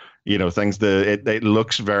snow-capped, things. It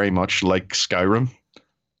looks very much like Skyrim.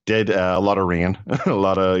 Did a lot of rain, a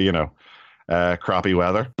lot of crappy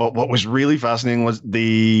weather. But what was really fascinating was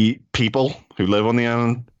the people who live on the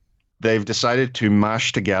island. They've decided to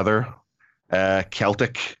mash together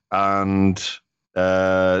Celtic and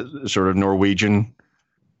sort of Norwegian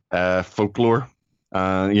folklore,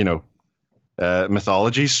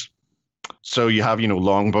 mythologies. So you have,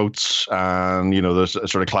 longboats and, those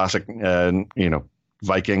sort of classic,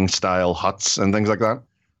 Viking style huts and things like that.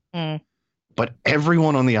 Mm. But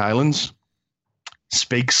everyone on the islands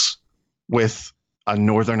speaks with a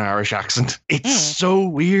Northern Irish accent. It's so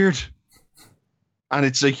weird. And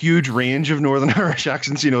it's a huge range of Northern Irish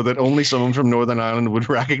accents, that only someone from Northern Ireland would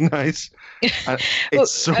recognize.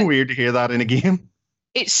 It's so weird to hear that in a game.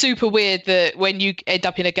 It's super weird that when you end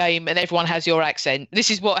up in a game and everyone has your accent. This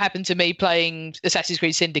is what happened to me playing Assassin's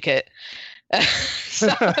Creed Syndicate.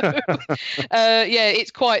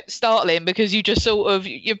 It's quite startling because you just sort of,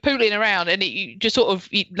 you're pootling around and you just sort of,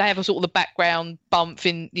 they have a sort of the background bump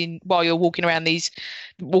in while you're walking around the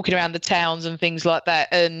towns and things like that.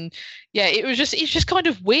 And yeah, it's just kind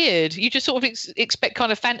of weird. You just sort of expect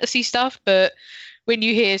kind of fantasy stuff, but when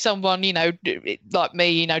you hear someone, like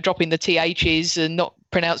me, dropping the THs and not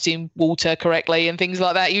pronouncing water correctly and things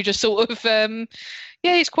like that, you just sort of,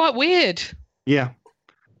 it's quite weird. Yeah.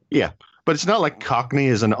 Yeah. But it's not like Cockney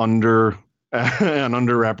is an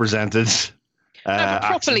underrepresented.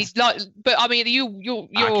 Properly, but I mean, you're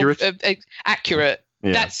accurate.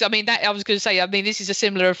 Yeah. That's, I was going to say, this is a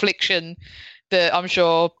similar affliction that I'm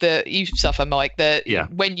sure that you suffer, Mike. That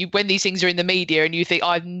when these things are in the media and you think,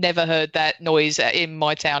 I've never heard that noise in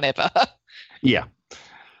my town ever. Yeah.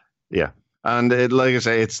 And like I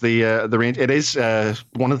say, it's the range. It is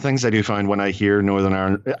one of the things I do find when I hear Northern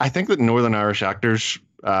Ireland. I think that Northern Irish actors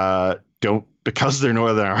don't, because they're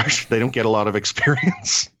Northern Irish, they don't get a lot of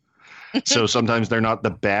experience. So sometimes they're not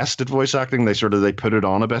the best at voice acting. They put it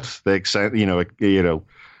on a bit. They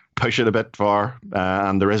push it a bit far,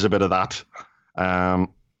 and there is a bit of that,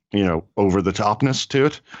 over the topness to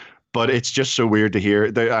it. But it's just so weird to hear.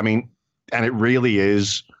 And it really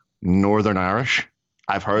is Northern Irish.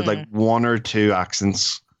 I've heard like 1 or 2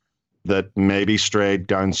 accents that maybe strayed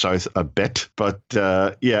down south a bit, but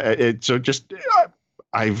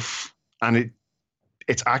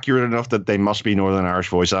it's accurate enough that they must be Northern Irish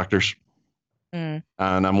voice actors. And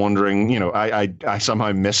I'm wondering, I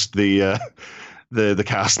somehow missed the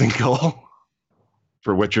casting call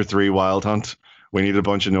for Witcher 3 Wild Hunt. We need a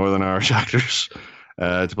bunch of Northern Irish actors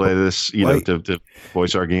to play this, to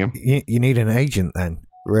voice our game. You need an agent then,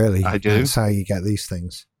 really. I do. That's how you get these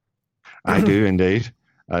things. I do indeed.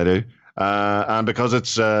 I do. And because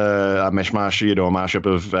it's a mishmash, a mashup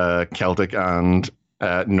of Celtic and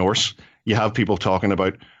Norse, you have people talking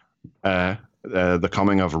about the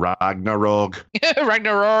coming of Ragnarok.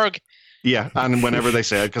 Ragnarok. Yeah, and whenever they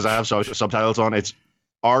say it, because I have subtitles on, it's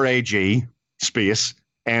RAG space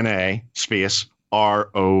NA space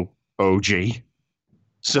ROOG.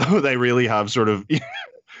 So they really have sort of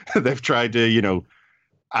they've tried to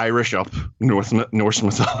Irish up Norse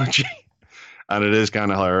mythology, and it is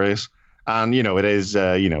kind of hilarious. And, it is,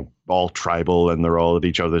 all tribal, and they're all at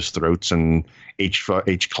each other's throats, and each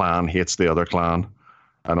clan hates the other clan,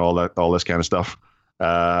 and all this kind of stuff.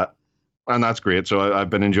 And that's great. So I've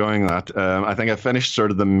been enjoying that. I think I finished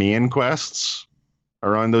sort of the main quests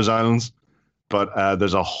around those islands, but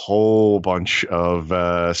there's a whole bunch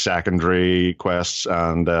of secondary quests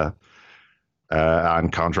and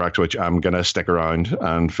contracts, which I'm going to stick around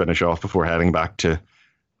and finish off before heading back to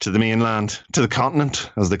the mainland, to the continent,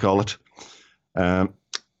 as they call it.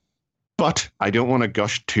 But I don't want to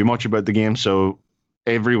gush too much about the game. So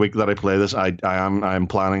every week that I play this, I'm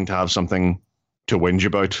planning to have something to whinge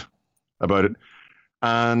about it.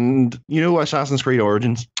 And Assassin's Creed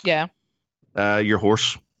Origins. Yeah. Your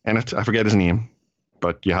horse in it. I forget his name,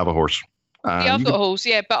 but you have a horse. Yeah, I've got a horse.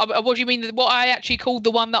 Yeah, but what do you mean? What I actually called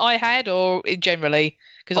the one that I had, or generally?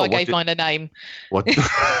 Because I gave mine a name. What?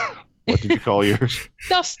 What did you call yours?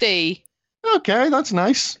 Dusty. Okay, that's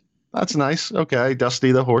nice. Okay,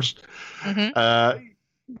 Dusty the horse. Mm-hmm.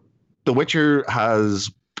 The Witcher has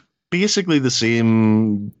basically the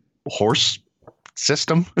same horse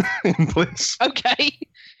system in place. Okay.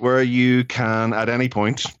 Where you can, at any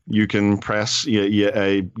point, you can press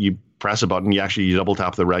you press a button. You actually double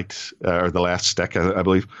tap the right or the left stick, I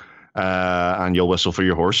believe, and you'll whistle for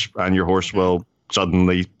your horse, and your horse will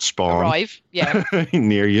suddenly spawn, arrive,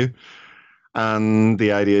 near you. And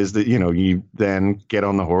the idea is that you then get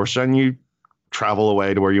on the horse and you travel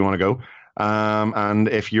away to where you want to go. And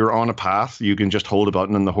if you're on a path, you can just hold a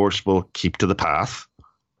button and the horse will keep to the path.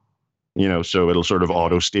 So it'll sort of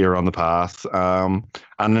auto steer on the path. And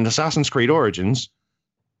in Assassin's Creed Origins,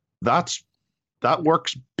 that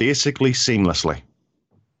works basically seamlessly.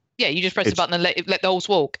 Yeah, you just press the button and let the horse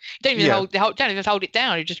walk. You don't even hold it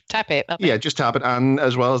down. You just tap it. Yeah, just tap it. And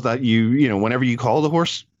as well as that, whenever you call the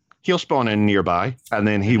horse, he'll spawn in nearby, and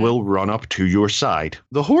then he will run up to your side.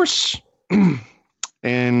 The horse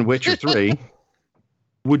in Witcher 3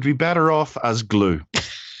 would be better off as glue.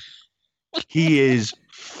 He is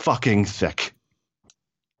fucking thick.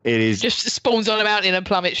 It is just spawns on a mountain and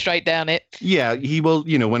plummets straight down it. Yeah, he will,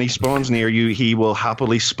 when he spawns near you, he will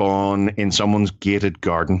happily spawn in someone's gated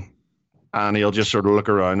garden. And he'll just sort of look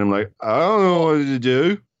around and like, I don't know what to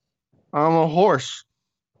do. I'm a horse.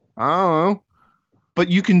 I don't know. But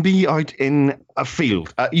you can be out in a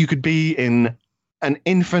field. You could be in an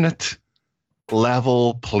infinite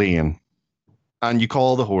level plain. And you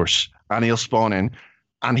call the horse and he'll spawn in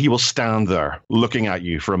and he will stand there looking at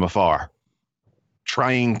you from afar,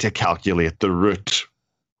 trying to calculate the route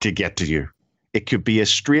to get to you. It could be a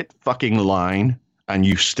straight fucking line and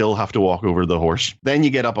you still have to walk over the horse. Then you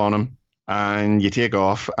get up on him and you take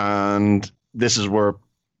off, and this is where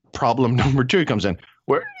problem number 2 comes in.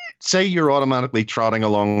 Where say you're automatically trotting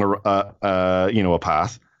along a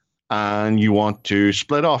path and you want to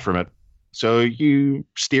split off from it. So you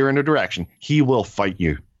steer in a direction. He will fight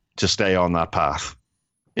you to stay on that path.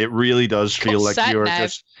 It really does feel like you're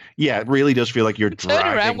just... Yeah, it really does feel like you're dragging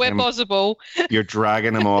turn around where possible. You're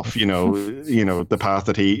dragging him off, the path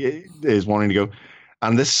that he is wanting to go.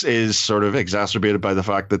 And this is sort of exacerbated by the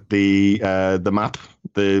fact that the map,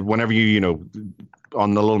 whenever you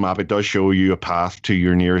on the little map, it does show you a path to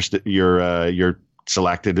your nearest your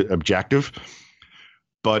selected objective.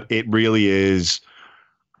 But it really is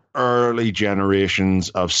early generations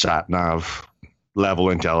of sat-nav level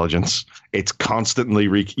intelligence. It's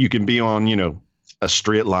constantly you can be on, a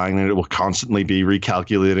straight line and it will constantly be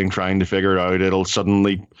recalculating, trying to figure it out. It'll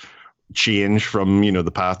suddenly change from,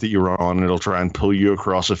 the path that you're on, and it'll try and pull you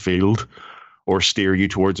across a field or steer you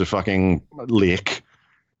towards a fucking lake.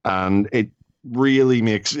 And it really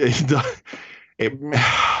makes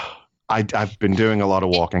I've been doing a lot of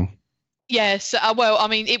walking. Yes, well, I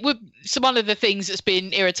mean, it would. So one of the things that's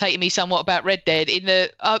been irritating me somewhat about Red Dead in the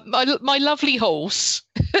my lovely horse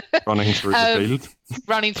running through the field.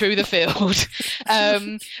 Running through the field,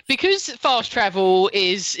 because fast travel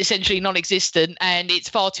is essentially non-existent and it's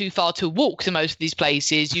far too far to walk to most of these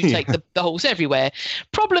places. You take the horse everywhere.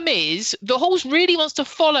 Problem is, the horse really wants to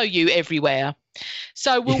follow you everywhere.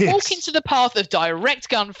 So we'll walk into the path of direct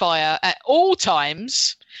gunfire at all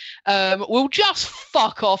times. We'll just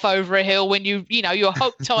fuck off over a hill when you're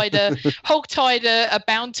hog-tied a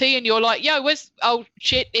bounty and you're like, yo, oh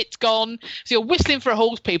shit, it's gone. So you're whistling for a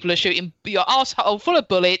horse, people are shooting your asshole full of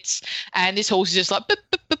bullets, and this horse is just like,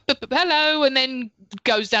 hello, and then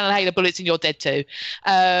goes down a hail of bullets and you're dead too.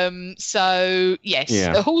 So yes,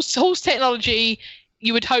 the horse technology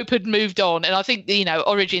you would hope had moved on, and I think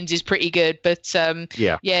Origins is pretty good, but that's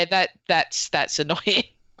annoying.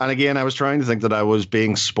 And again, I was trying to think that I was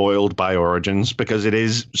being spoiled by Origins because it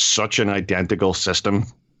is such an identical system,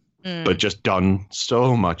 but just done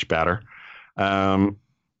so much better.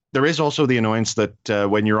 There is also the annoyance that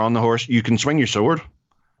when you're on the horse, you can swing your sword,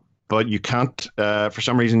 but you can't, for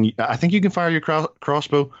some reason, I think you can fire your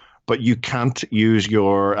crossbow, but you can't use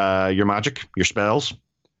your magic, your spells,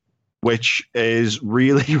 which is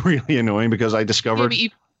really, really annoying because I discovered... Yeah,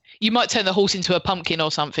 you might turn the horse into a pumpkin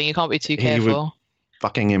or something. You can't be too careful.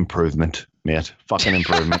 Fucking improvement, mate. Fucking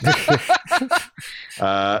improvement.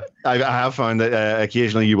 I have found that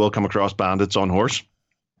occasionally you will come across bandits on horse.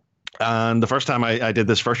 And the first time I did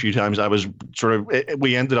this, first few times, I was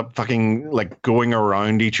we ended up fucking like going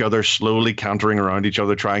around each other, slowly cantering around each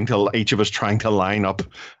other, each of us trying to line up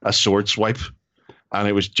a sword swipe. And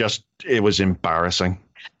it was embarrassing.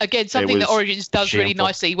 Again, something that Origins does really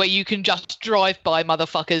nicely, where you can just drive by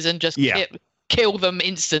motherfuckers and just kill them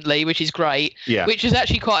instantly, which is great. Yeah. Which is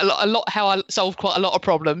actually quite a lot how I solved quite a lot of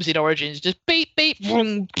problems in Origins. Just beep, beep,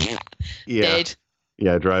 vroom, dead.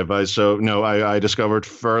 Yeah, drive-by. So, no, I discovered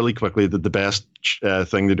fairly quickly that the best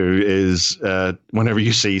thing to do is whenever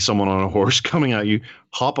you see someone on a horse coming at you,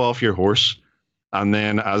 hop off your horse, and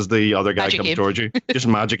then as the other guy comes towards you, just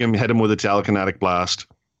magic him, hit him with a telekinetic blast.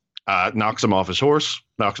 Knocks him off his horse,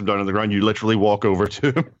 knocks him down on the ground. You literally walk over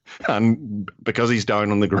to him, and because he's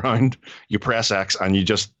down on the ground, you press X and you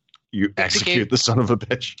execute the son of a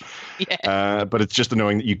bitch. Yeah. But it's just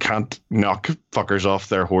annoying that you can't knock fuckers off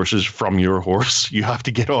their horses from your horse. You have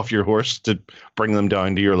to get off your horse to bring them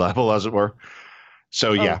down to your level, as it were.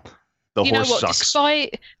 So the horse sucks.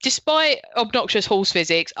 Despite obnoxious horse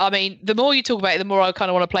physics, I mean, the more you talk about it, the more I kind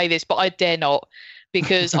of want to play this, but I dare not.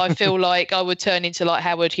 Because I feel like I would turn into like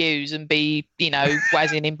Howard Hughes and be,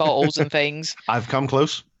 wazzing in bottles and things. I've come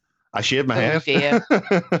close. I shaved my head. Dear. Yeah,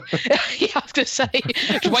 I was going to say,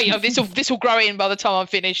 wait, this will grow in by the time I'm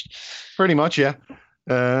finished. Pretty much, yeah.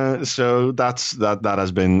 So that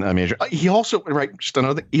has been a major. He also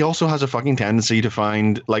he also has a fucking tendency to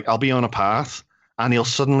find, like, I'll be on a path and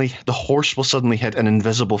the horse will suddenly hit an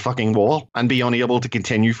invisible fucking wall and be unable to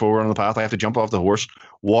continue forward on the path. I have to jump off the horse,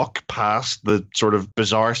 walk past the sort of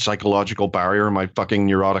bizarre psychological barrier my fucking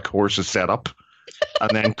neurotic horse is set up,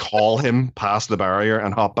 and then call him past the barrier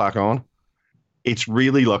and hop back on. It's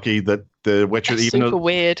really lucky that The Witcher, that's even super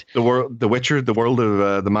weird. The world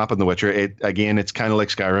of the map in The Witcher, it's kind of like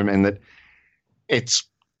Skyrim in that it's,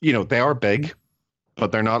 they are big,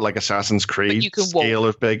 but they're not like Assassin's Creed scale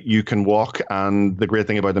of big. You can walk, and the great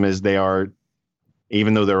thing about them is they are,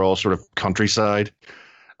 even though they're all sort of countryside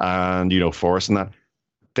and, forest and that,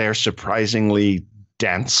 they're surprisingly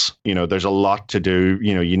dense. There's a lot to do.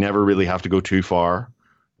 You never really have to go too far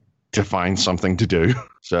to find something to do.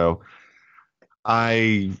 So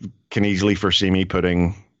I can easily foresee me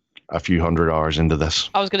putting a few hundred hours into this.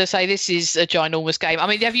 I was going to say, this is a ginormous game. I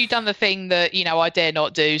mean, have you done the thing that, I dare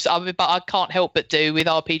not do, but I can't help but do with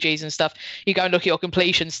RPGs and stuff? You go and look at your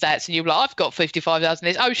completion stats and you're like, I've got 55,000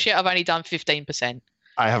 this. Oh shit, I've only done 15%.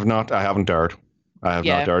 I have not. I haven't dared. Not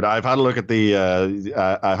dared. I've had a look at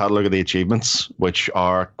the achievements, which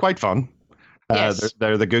are quite fun. Yes.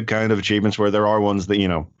 They're the good kind of achievements where there are ones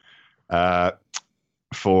that,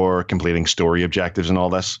 for completing story objectives and all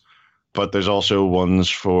this. But there's also ones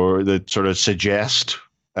that sort of suggest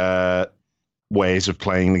ways of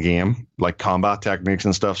playing the game, like combat techniques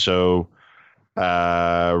and stuff. So,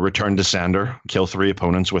 return to sender, kill 3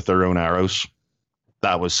 opponents with their own arrows.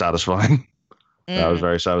 That was satisfying. That was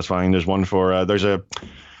very satisfying. There's one for there's a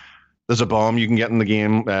bomb you can get in the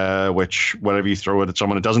game, which whenever you throw it at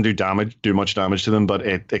someone, it doesn't do much damage to them, but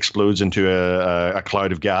it explodes into a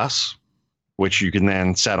cloud of gas, which you can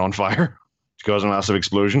then set on fire to cause a massive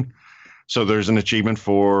explosion. So there's an achievement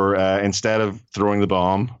for instead of throwing the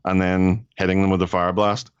bomb and then hitting them with a fire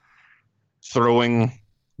blast, throwing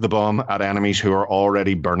the bomb at enemies who are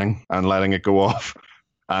already burning and letting it go off.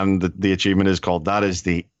 And the achievement is called "That is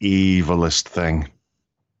the evilest thing."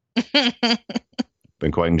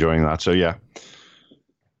 Been quite enjoying that. So yeah,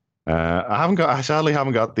 I sadly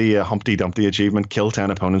haven't got the Humpty Dumpty achievement. Kill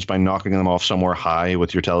 10 opponents by knocking them off somewhere high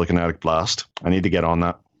with your telekinetic blast. I need to get on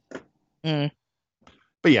that.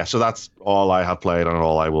 But yeah, so that's all I have played and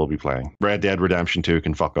all I will be playing. Red Dead Redemption 2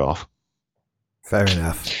 can fuck off. Fair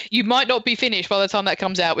enough. You might not be finished by the time that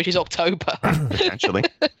comes out, which is October.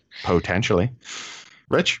 Potentially.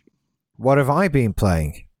 Rich? What have I been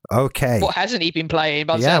playing? Okay. What hasn't he been playing?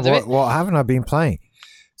 By the sounds of it? What haven't I been playing?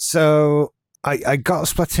 So I got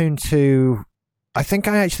Splatoon 2. I think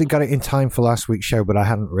I actually got it in time for last week's show, but I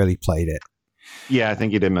hadn't really played it. Yeah, I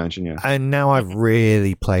think you did mention, yeah. And now I've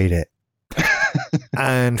really played it.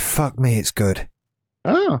 And fuck me, it's good.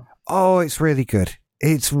 Oh, it's really good.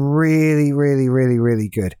 It's really, really, really, really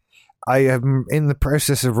good. I am in the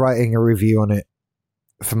process of writing a review on it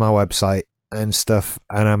for my website. and stuff,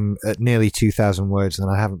 and I'm at nearly 2,000 words,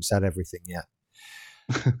 and I haven't said everything yet.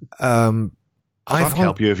 I'll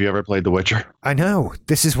help you if you ever played The Witcher. I know.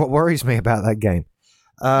 This is what worries me about that game.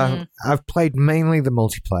 I've played mainly the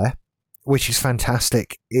multiplayer, which is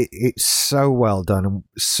fantastic. It's so well done and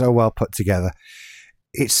so well put together.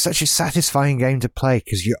 It's such a satisfying game to play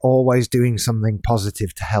because you're always doing something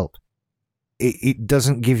positive to help. It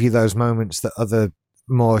doesn't give you those moments that other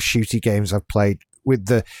more shooty games I've played with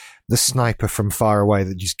the sniper from far away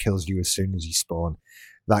that just kills you as soon as you spawn.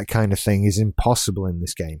 That kind of thing is impossible in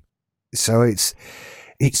this game. So it's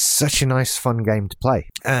such a nice, fun game to play,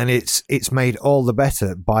 and it's made all the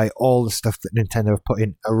better by all the stuff that Nintendo have put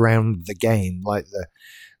in around the game, like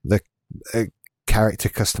the character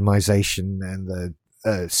customization and the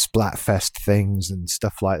Splatfest things and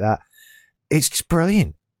stuff like that. It's just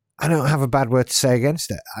brilliant. I don't have a bad word to say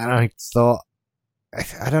against it. And I thought,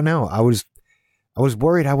 I don't know, I was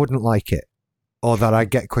worried I wouldn't like it, or that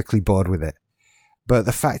I'd get quickly bored with it. But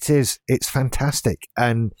the fact is, it's fantastic,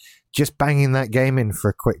 and just banging that game in for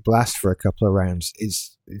a quick blast for a couple of rounds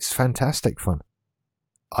it's fantastic fun.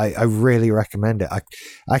 I really recommend it.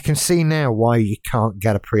 I can see now why you can't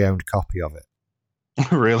get a pre-owned copy of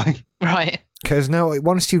it. Really? Right. Because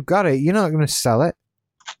once you've got it, you're not going to sell it.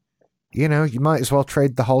 You know, you might as well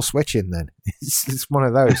trade the whole Switch in then. It's one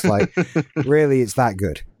of those, like, really, it's that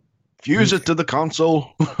good. Fuse it to the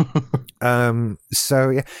console. So,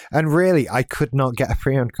 yeah. And really, I could not get a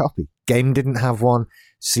pre-owned copy. Game didn't have one.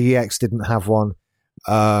 CEX didn't have one.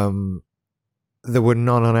 There were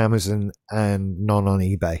none on Amazon and none on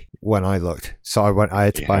eBay when I looked. So I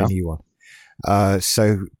had to buy a new one.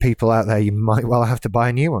 So people out there, you might well have to buy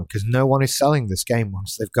a new one because no one is selling this game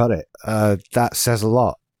once they've got it. That says a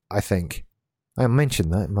lot, I think. I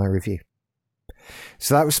mentioned that in my review.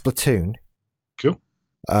 So that was Splatoon. Cool.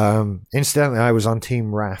 Incidentally, I was on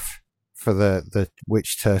Team RAF for the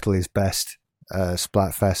Which Turtle is Best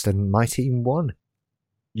Splatfest, and my team won.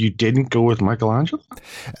 You didn't go with Michelangelo?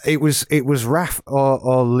 It was RAF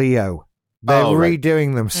or Leo. They're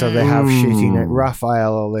redoing them, so they have shooting at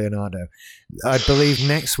Raphael or Leonardo. I believe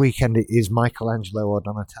next weekend it is Michelangelo or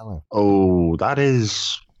Donatello. Oh,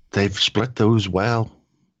 they've split those well.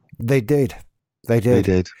 They did.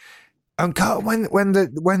 And God, when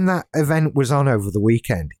that event was on over the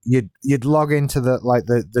weekend, you'd log into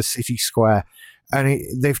the city square, and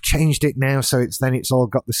they've changed it now, so it's all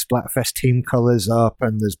got the Splatfest team colours up,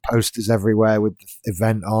 and there's posters everywhere with the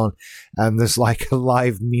event on, and there's like a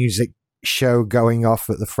live music show going off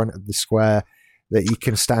at the front of the square that you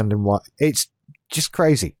can stand and watch. It's just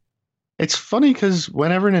crazy. It's funny because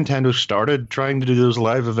whenever Nintendo started trying to do those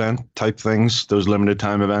live event type things, those limited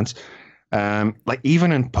time events, like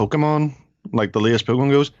even in Pokemon, like the latest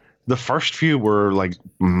Pokemon goes, the first few were like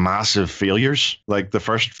massive failures. Like the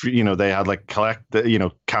first few, they had like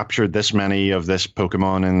captured this many of this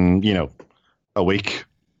Pokemon in, a week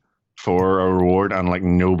for a reward, and like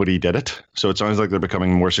nobody did it. So it sounds like they're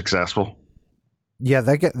becoming more successful. Yeah,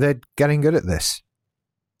 they're getting good at this,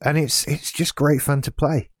 and it's just great fun to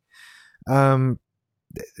play.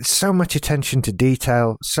 So much attention to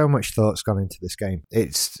detail, so much thought's gone into this game.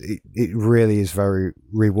 It really is very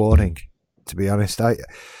rewarding, to be honest. I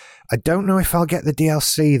don't know if I'll get the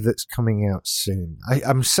DLC that's coming out soon.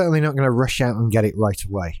 I'm certainly not going to rush out and get it right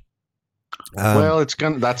away. Well,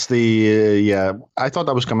 that's the I thought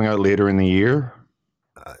that was coming out later in the year.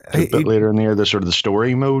 A bit later in the year, the sort of the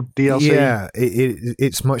story mode DLC. Yeah,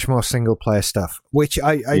 it's much more single player stuff, which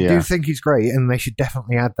I do think is great, and they should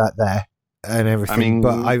definitely add that there and everything.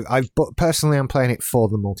 But personally, I'm playing it for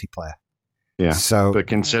the multiplayer. Yeah. So, but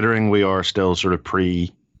considering we are still sort of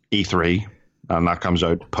pre E3, and that comes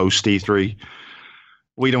out post E3,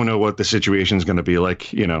 we don't know what the situation is going to be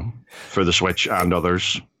like, for the Switch and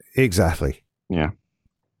others. Exactly. Yeah.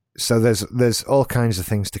 So there's all kinds of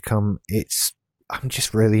things to come. I'm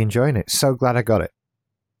just really enjoying it. So glad I got it.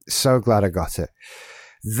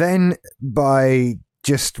 Then by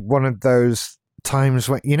just one of those times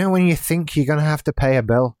when you think you're going to have to pay a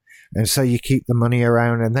bill, and so you keep the money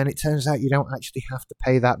around, and then it turns out you don't actually have to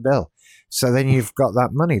pay that bill. So then you've got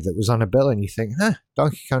that money that was on a bill, and you think,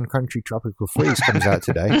 Donkey Kong Country Tropical Freeze comes out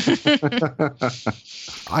today.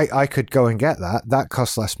 I could go and get that. That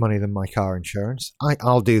costs less money than my car insurance.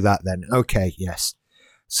 I'll do that then. Okay, yes.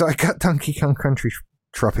 So I got Donkey Kong Country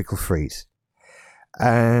Tropical Freeze.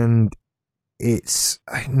 And it's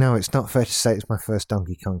not fair to say it's my first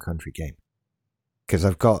Donkey Kong Country game. Because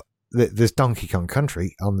I've got, there's Donkey Kong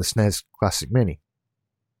Country on the SNES Classic Mini.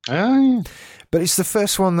 Oh. But it's the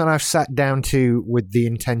first one that I've sat down to with the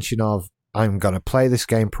intention of, I'm going to play this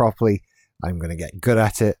game properly, I'm going to get good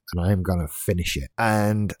at it, and I'm going to finish it.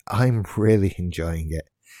 And I'm really enjoying it.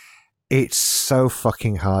 It's so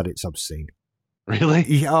fucking hard, it's obscene.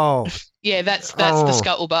 Really? Oh. Yeah, that's the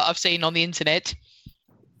scuttlebutt I've seen on the internet.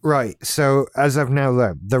 Right, so as I've now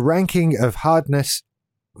learned, the ranking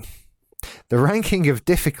of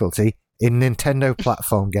difficulty in Nintendo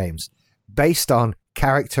platform games, based on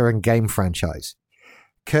character and game franchise.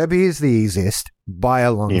 Kirby is the easiest, by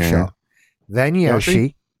a long shot. Then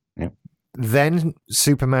Yoshi. Yep. Then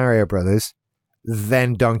Super Mario Brothers.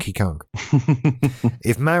 Then Donkey Kong.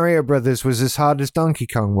 If Mario Brothers was as hard as Donkey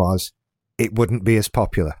Kong was, it wouldn't be as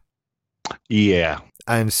popular. Yeah.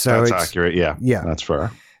 And so that's accurate, yeah. That's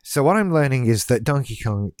fair. So what I'm learning is that Donkey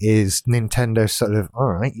Kong is Nintendo's sort of, all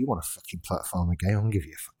right, you want a fucking platformer game? I'll give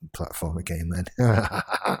you a fucking platformer game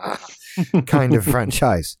then. Kind of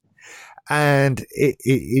franchise. And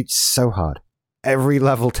it's so hard. Every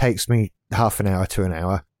level takes me half an hour to an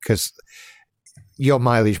hour because your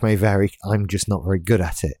mileage may vary. I'm just not very good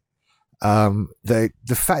at it. The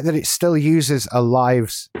fact that it still uses a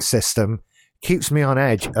lives system keeps me on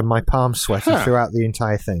edge and my palms sweaty throughout the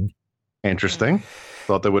entire thing. Interesting.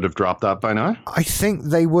 Thought they would have dropped that by now. I think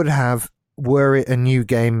they would have were it a new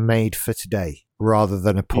game made for today rather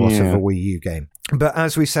than a port of a Wii U game. But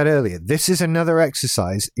as we said earlier, this is another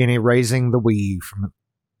exercise in erasing the Wii U from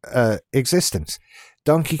existence.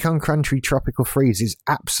 Donkey Kong Country Tropical Freeze is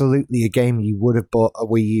absolutely a game you would have bought a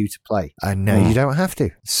Wii U to play. And now you don't have to.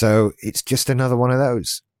 So it's just another one of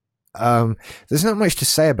those. There's not much to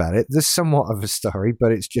say about it. There's somewhat of a story,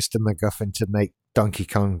 but it's just a MacGuffin to make Donkey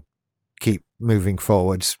Kong keep moving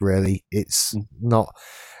forwards, really. It's not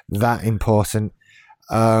that important.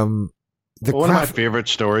 One of my favorite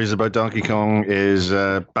stories about Donkey Kong is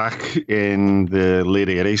back in the late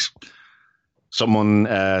 80s.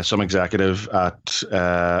 Some executive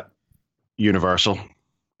at Universal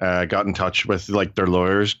got in touch with like their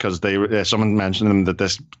lawyers because someone mentioned to them that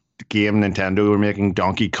this game Nintendo were making,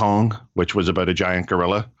 Donkey Kong, which was about a giant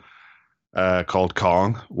gorilla called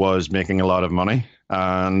Kong, was making a lot of money.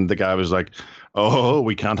 And the guy was like, "Oh,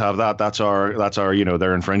 we can't have that. That's our.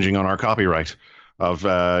 They're infringing on our copyright of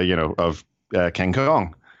King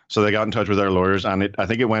Kong." So they got in touch with their lawyers, and I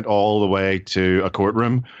think it went all the way to a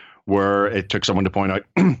courtroom where it took someone to point out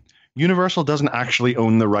Universal doesn't actually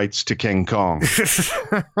own the rights to King Kong.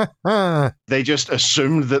 They just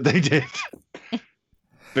assumed that they did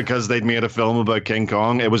because they'd made a film about King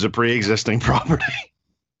Kong. It was a pre-existing property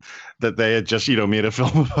that they had just made a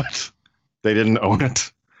film about. They didn't own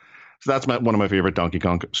it. So that's one of my favorite Donkey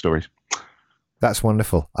Kong stories. That's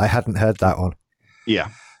wonderful. I hadn't heard that one. Yeah.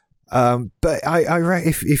 But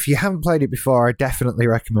if you haven't played it before, I definitely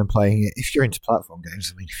recommend playing it. If you're into platform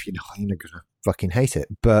games, I mean, if you're not going to fucking hate it.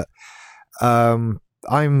 But I'm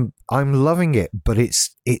loving it, but it's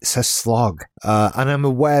a slog. And I'm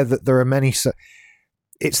aware that there are many...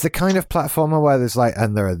 It's the kind of platformer where there's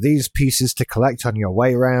and there are these pieces to collect on your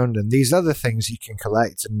way around and these other things you can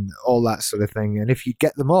collect and all that sort of thing. And if you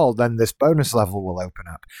get them all, then this bonus level will open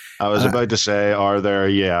up. I was about to say, are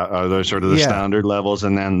there sort of the standard levels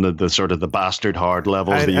and then the sort of the bastard hard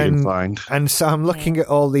levels that you can find? And so I'm looking at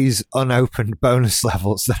all these unopened bonus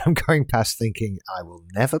levels that I'm going past thinking, I will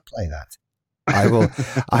never play that.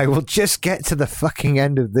 I will just get to the fucking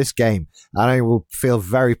end of this game and I will feel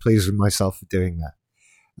very pleased with myself for doing that.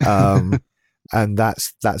 And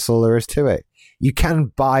that's all there is to it. You can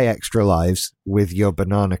buy extra lives with your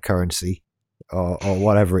banana currency or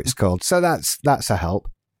whatever it's called. So that's a help.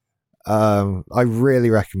 I really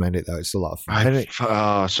recommend it though. It's a lot of fun.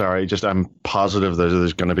 I'm positive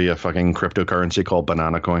there's going to be a fucking cryptocurrency called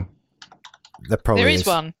Banana Coin. There is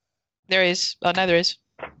one. There is. I know there is.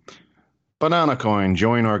 Banana Coin,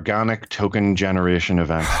 join organic token generation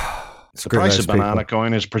event. The price of Banana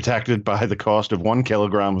Coin is protected by the cost of 1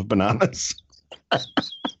 kilogram of bananas. I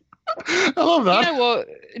love that. You know what?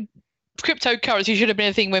 Cryptocurrency should have been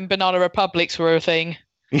a thing when Banana Republics were a thing.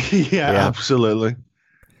 Yeah, absolutely.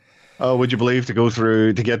 Oh, would you believe to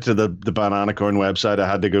get to the Banana Coin website, I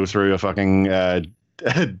had to go through a fucking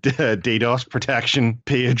DDoS protection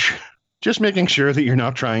page. Just making sure that you're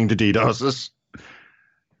not trying to DDoS us.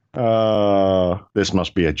 This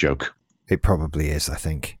must be a joke. It probably is, I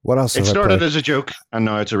think. What else? It started as a joke, and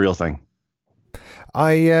now it's a real thing.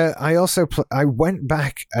 I also I went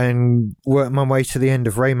back and worked my way to the end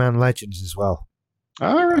of Rayman Legends as well.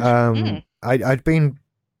 All right. I'd been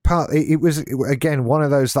part. It was again one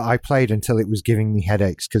of those that I played until it was giving me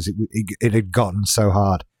headaches because it had gotten so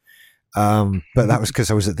hard. But that was because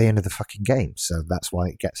I was at the end of the fucking game, so that's why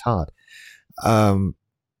it gets hard. I'm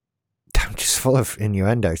just full of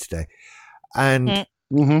innuendo today, and.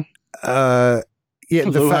 Yeah,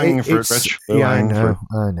 low-hanging fruit, Rich. I know.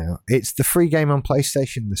 It's the free game on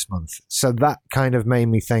PlayStation this month. So that kind of made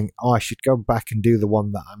me think, I should go back and do the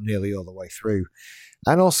one that I'm nearly all the way through.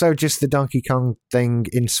 And also just the Donkey Kong thing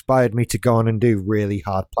inspired me to go on and do really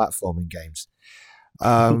hard platforming games.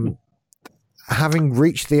 Having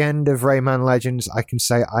reached the end of Rayman Legends, I can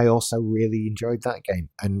say I also really enjoyed that game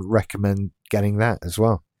and recommend getting that as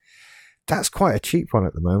well. That's quite a cheap one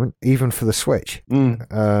at the moment, even for the Switch.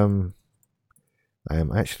 I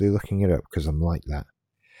am actually looking it up because I'm like that.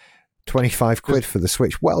 25 quid for the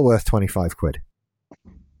Switch. Well worth 25 quid.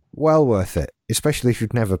 Well worth it, especially if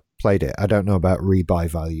you've never played it. I don't know about rebuy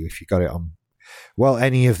value if you got it on,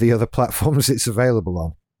 any of the other platforms it's available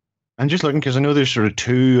on. I'm just looking because I know there's sort of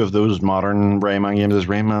two of those modern Rayman games. There's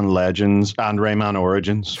Rayman Legends and Rayman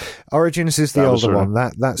Origins. Origins is the older one.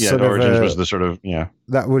 Origins was the sort of,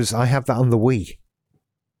 That was, I have that on the Wii.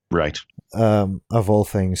 Right. Of all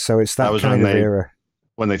things. So it's that kind of era.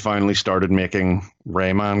 When they finally started making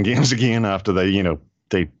Rayman games again after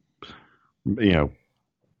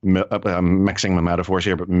mixing my metaphors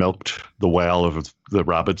here, but milked the well of the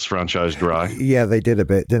Rabbids franchise dry. Yeah, they did a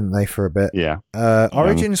bit, didn't they, for a bit? Yeah.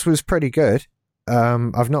 Origins was pretty good.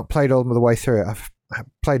 I've not played all the way through it. I've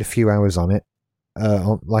played a few hours on it.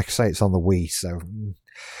 Like I say, it's on the Wii, so...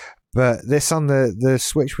 But this on the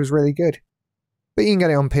Switch was really good. But you can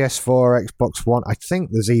get it on PS4, Xbox One. I think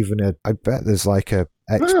there's even I bet there's like a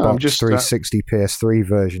Xbox 360 PS3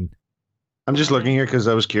 version. I'm just looking here because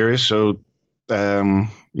I was curious. So,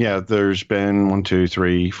 there's been 1, 2,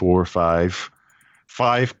 3, 4, 5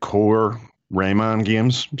 core Rayman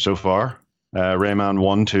games so far. Rayman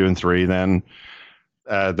 1, 2, and 3. Then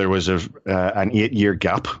there was an 8-year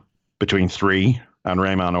gap between 3 and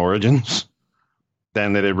Rayman Origins.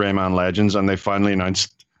 Then they did Rayman Legends, and they finally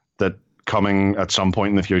announced that coming at some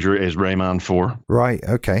point in the future is Rayman 4. Right,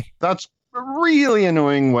 okay. That's a really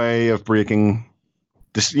annoying way of breaking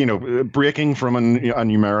this, breaking from a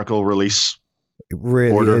numerical release. It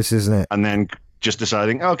really order, is, isn't it? And then just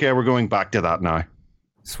deciding, okay, we're going back to that now.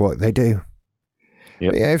 That's what they do.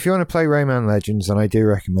 Yep. Yeah, if you want to play Rayman Legends, and I do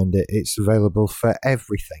recommend it, it's available for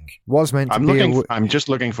everything. Was meant to be. I'm just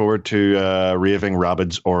looking forward to Raving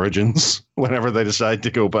Rabbids Origins whenever they decide to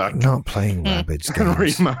go back. Not playing Rabbids and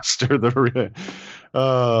remaster the.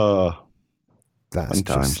 That's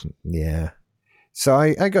just yeah. So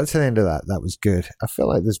I got to the end of that. That was good. I feel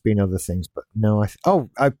like there's been other things, but no.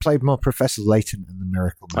 I played more Professor Layton and the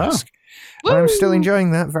Miracle Mask. And I'm still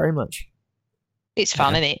enjoying that very much. It's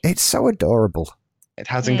fun, isn't it? It's so adorable. It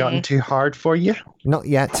hasn't gotten too hard for you? Not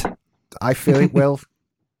yet. I feel it will.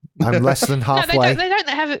 I'm less than halfway.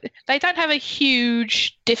 No, they don't have a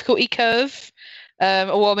huge difficulty curve.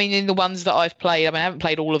 In the ones that I've played, I haven't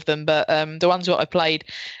played all of them, but the ones that I've played,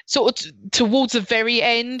 sort of towards the very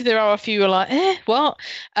end, there are a few who are like, what?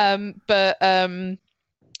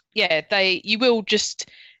 You will just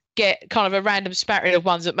get kind of a random spattering of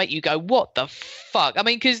ones that make you go, what the fuck?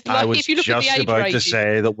 Because if you look at the age just about to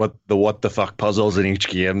say that what the fuck puzzles in each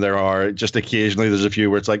game, there are just occasionally there's a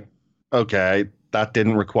few where it's like, okay, that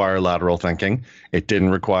didn't require lateral thinking. It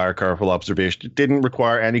didn't require careful observation. It didn't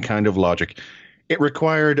require any kind of logic. It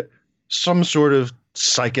required some sort of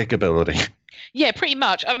psychic ability. Yeah, pretty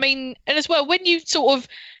much. And as well, when you sort of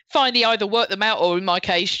finally either work them out or in my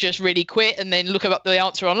case, just really quit and then look up the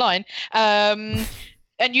answer online, and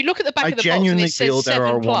you look at the back of the box and it says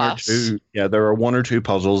 7+. There are 1 or 2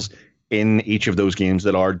 puzzles in each of those games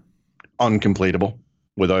that are uncompletable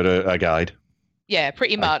without a guide. Yeah,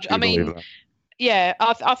 pretty much. Yeah,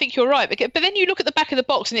 I think you're right. But then you look at the back of the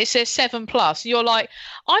box and it says 7+. And you're like,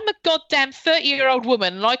 I'm a goddamn 30-year-old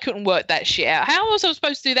woman and I couldn't work that shit out. How was I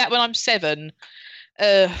supposed to do that when I'm 7?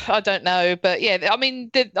 I don't know. But yeah, I didn't.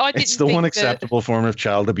 It's the one acceptable form of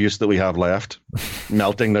child abuse that we have left.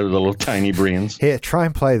 Melting their little tiny brains. Here, try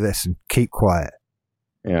and play this and keep quiet.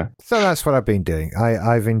 Yeah. So that's what I've been doing.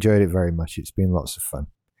 I've enjoyed it very much. It's been lots of fun.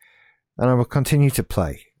 And I will continue to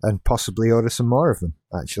play and possibly order some more of them,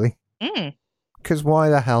 actually. Because why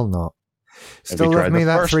the hell not? Still love me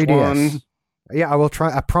that 3DS. One? Yeah, I will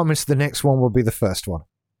try. I promise the next one will be the first one.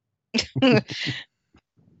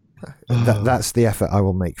 That's the effort I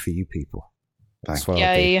will make for you people. That's what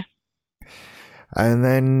I'll do. And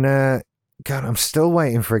then, God, I'm still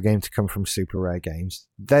waiting for a game to come from Super Rare Games.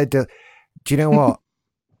 Do you know what?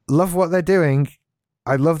 Love what they're doing.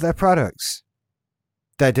 I love their products.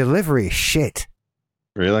 Their delivery is shit.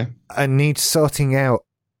 Really? And needs sorting out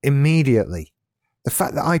immediately. The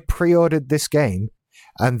fact that I pre-ordered this game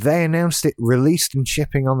and they announced it released and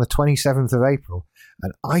shipping on the 27th of April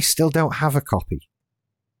and I still don't have a copy.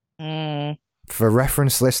 For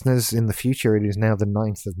reference listeners in the future, it is now the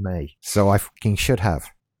 9th of May. So I fucking should have.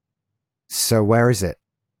 So where is it?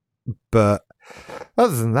 But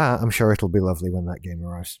other than that, I'm sure it'll be lovely when that game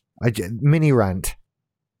arrives. Mini rant.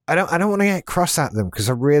 I don't want to get cross at them because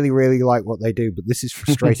I really, really like what they do, but this is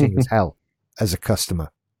frustrating as hell as a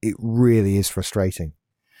customer. It really is frustrating.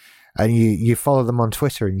 And you follow them on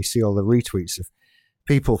Twitter and you see all the retweets of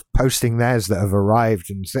people posting theirs that have arrived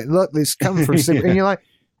and say, look, this come from Syndicated. And you're like,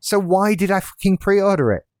 so why did I fucking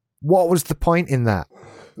pre-order it? What was the point in that?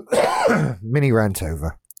 Mini rant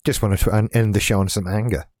over. Just wanted to end the show on some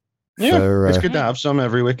anger. Yeah, it's good to have some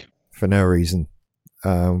every week. For no reason.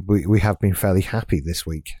 We have been fairly happy this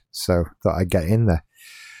week, so thought I'd get in there.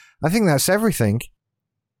 I think that's everything.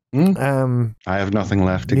 I have nothing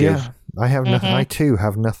left to give. I have nothing. I too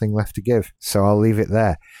have nothing left to give, so I'll leave it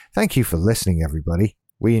there. Thank you for listening, everybody.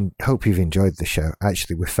 We hope you've enjoyed the show.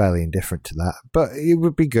 Actually, we're fairly indifferent to that, but it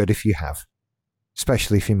would be good if you have,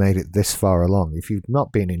 especially if you made it this far along. If you've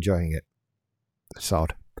not been enjoying it, it's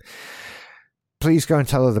odd. Please go and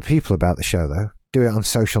tell other people about the show, though. Do it on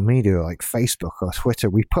social media like Facebook or Twitter.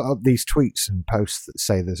 We put up these tweets and posts that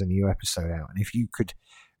say there's a new episode out, and if you could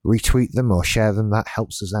retweet them or share them, that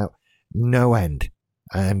helps us out no end.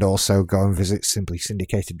 And also go and visit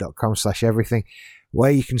simplysyndicated.com/everything,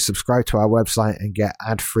 where you can subscribe to our website and get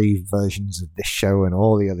ad-free versions of this show and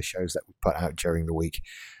all the other shows that we put out during the week.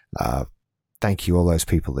 Thank you, all those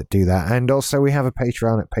people that do that. And also we have a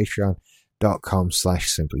Patreon at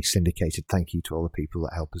patreon.com/simplysyndicated. Thank you to all the people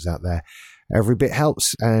that help us out there. Every bit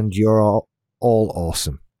helps, and you're all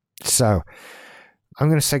awesome. So I'm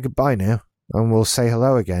going to say goodbye now, and we'll say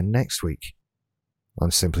hello again next week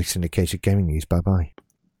on Simply Syndicated Gaming News. Bye-bye.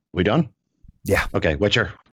 We done? Yeah. Okay, Witcher.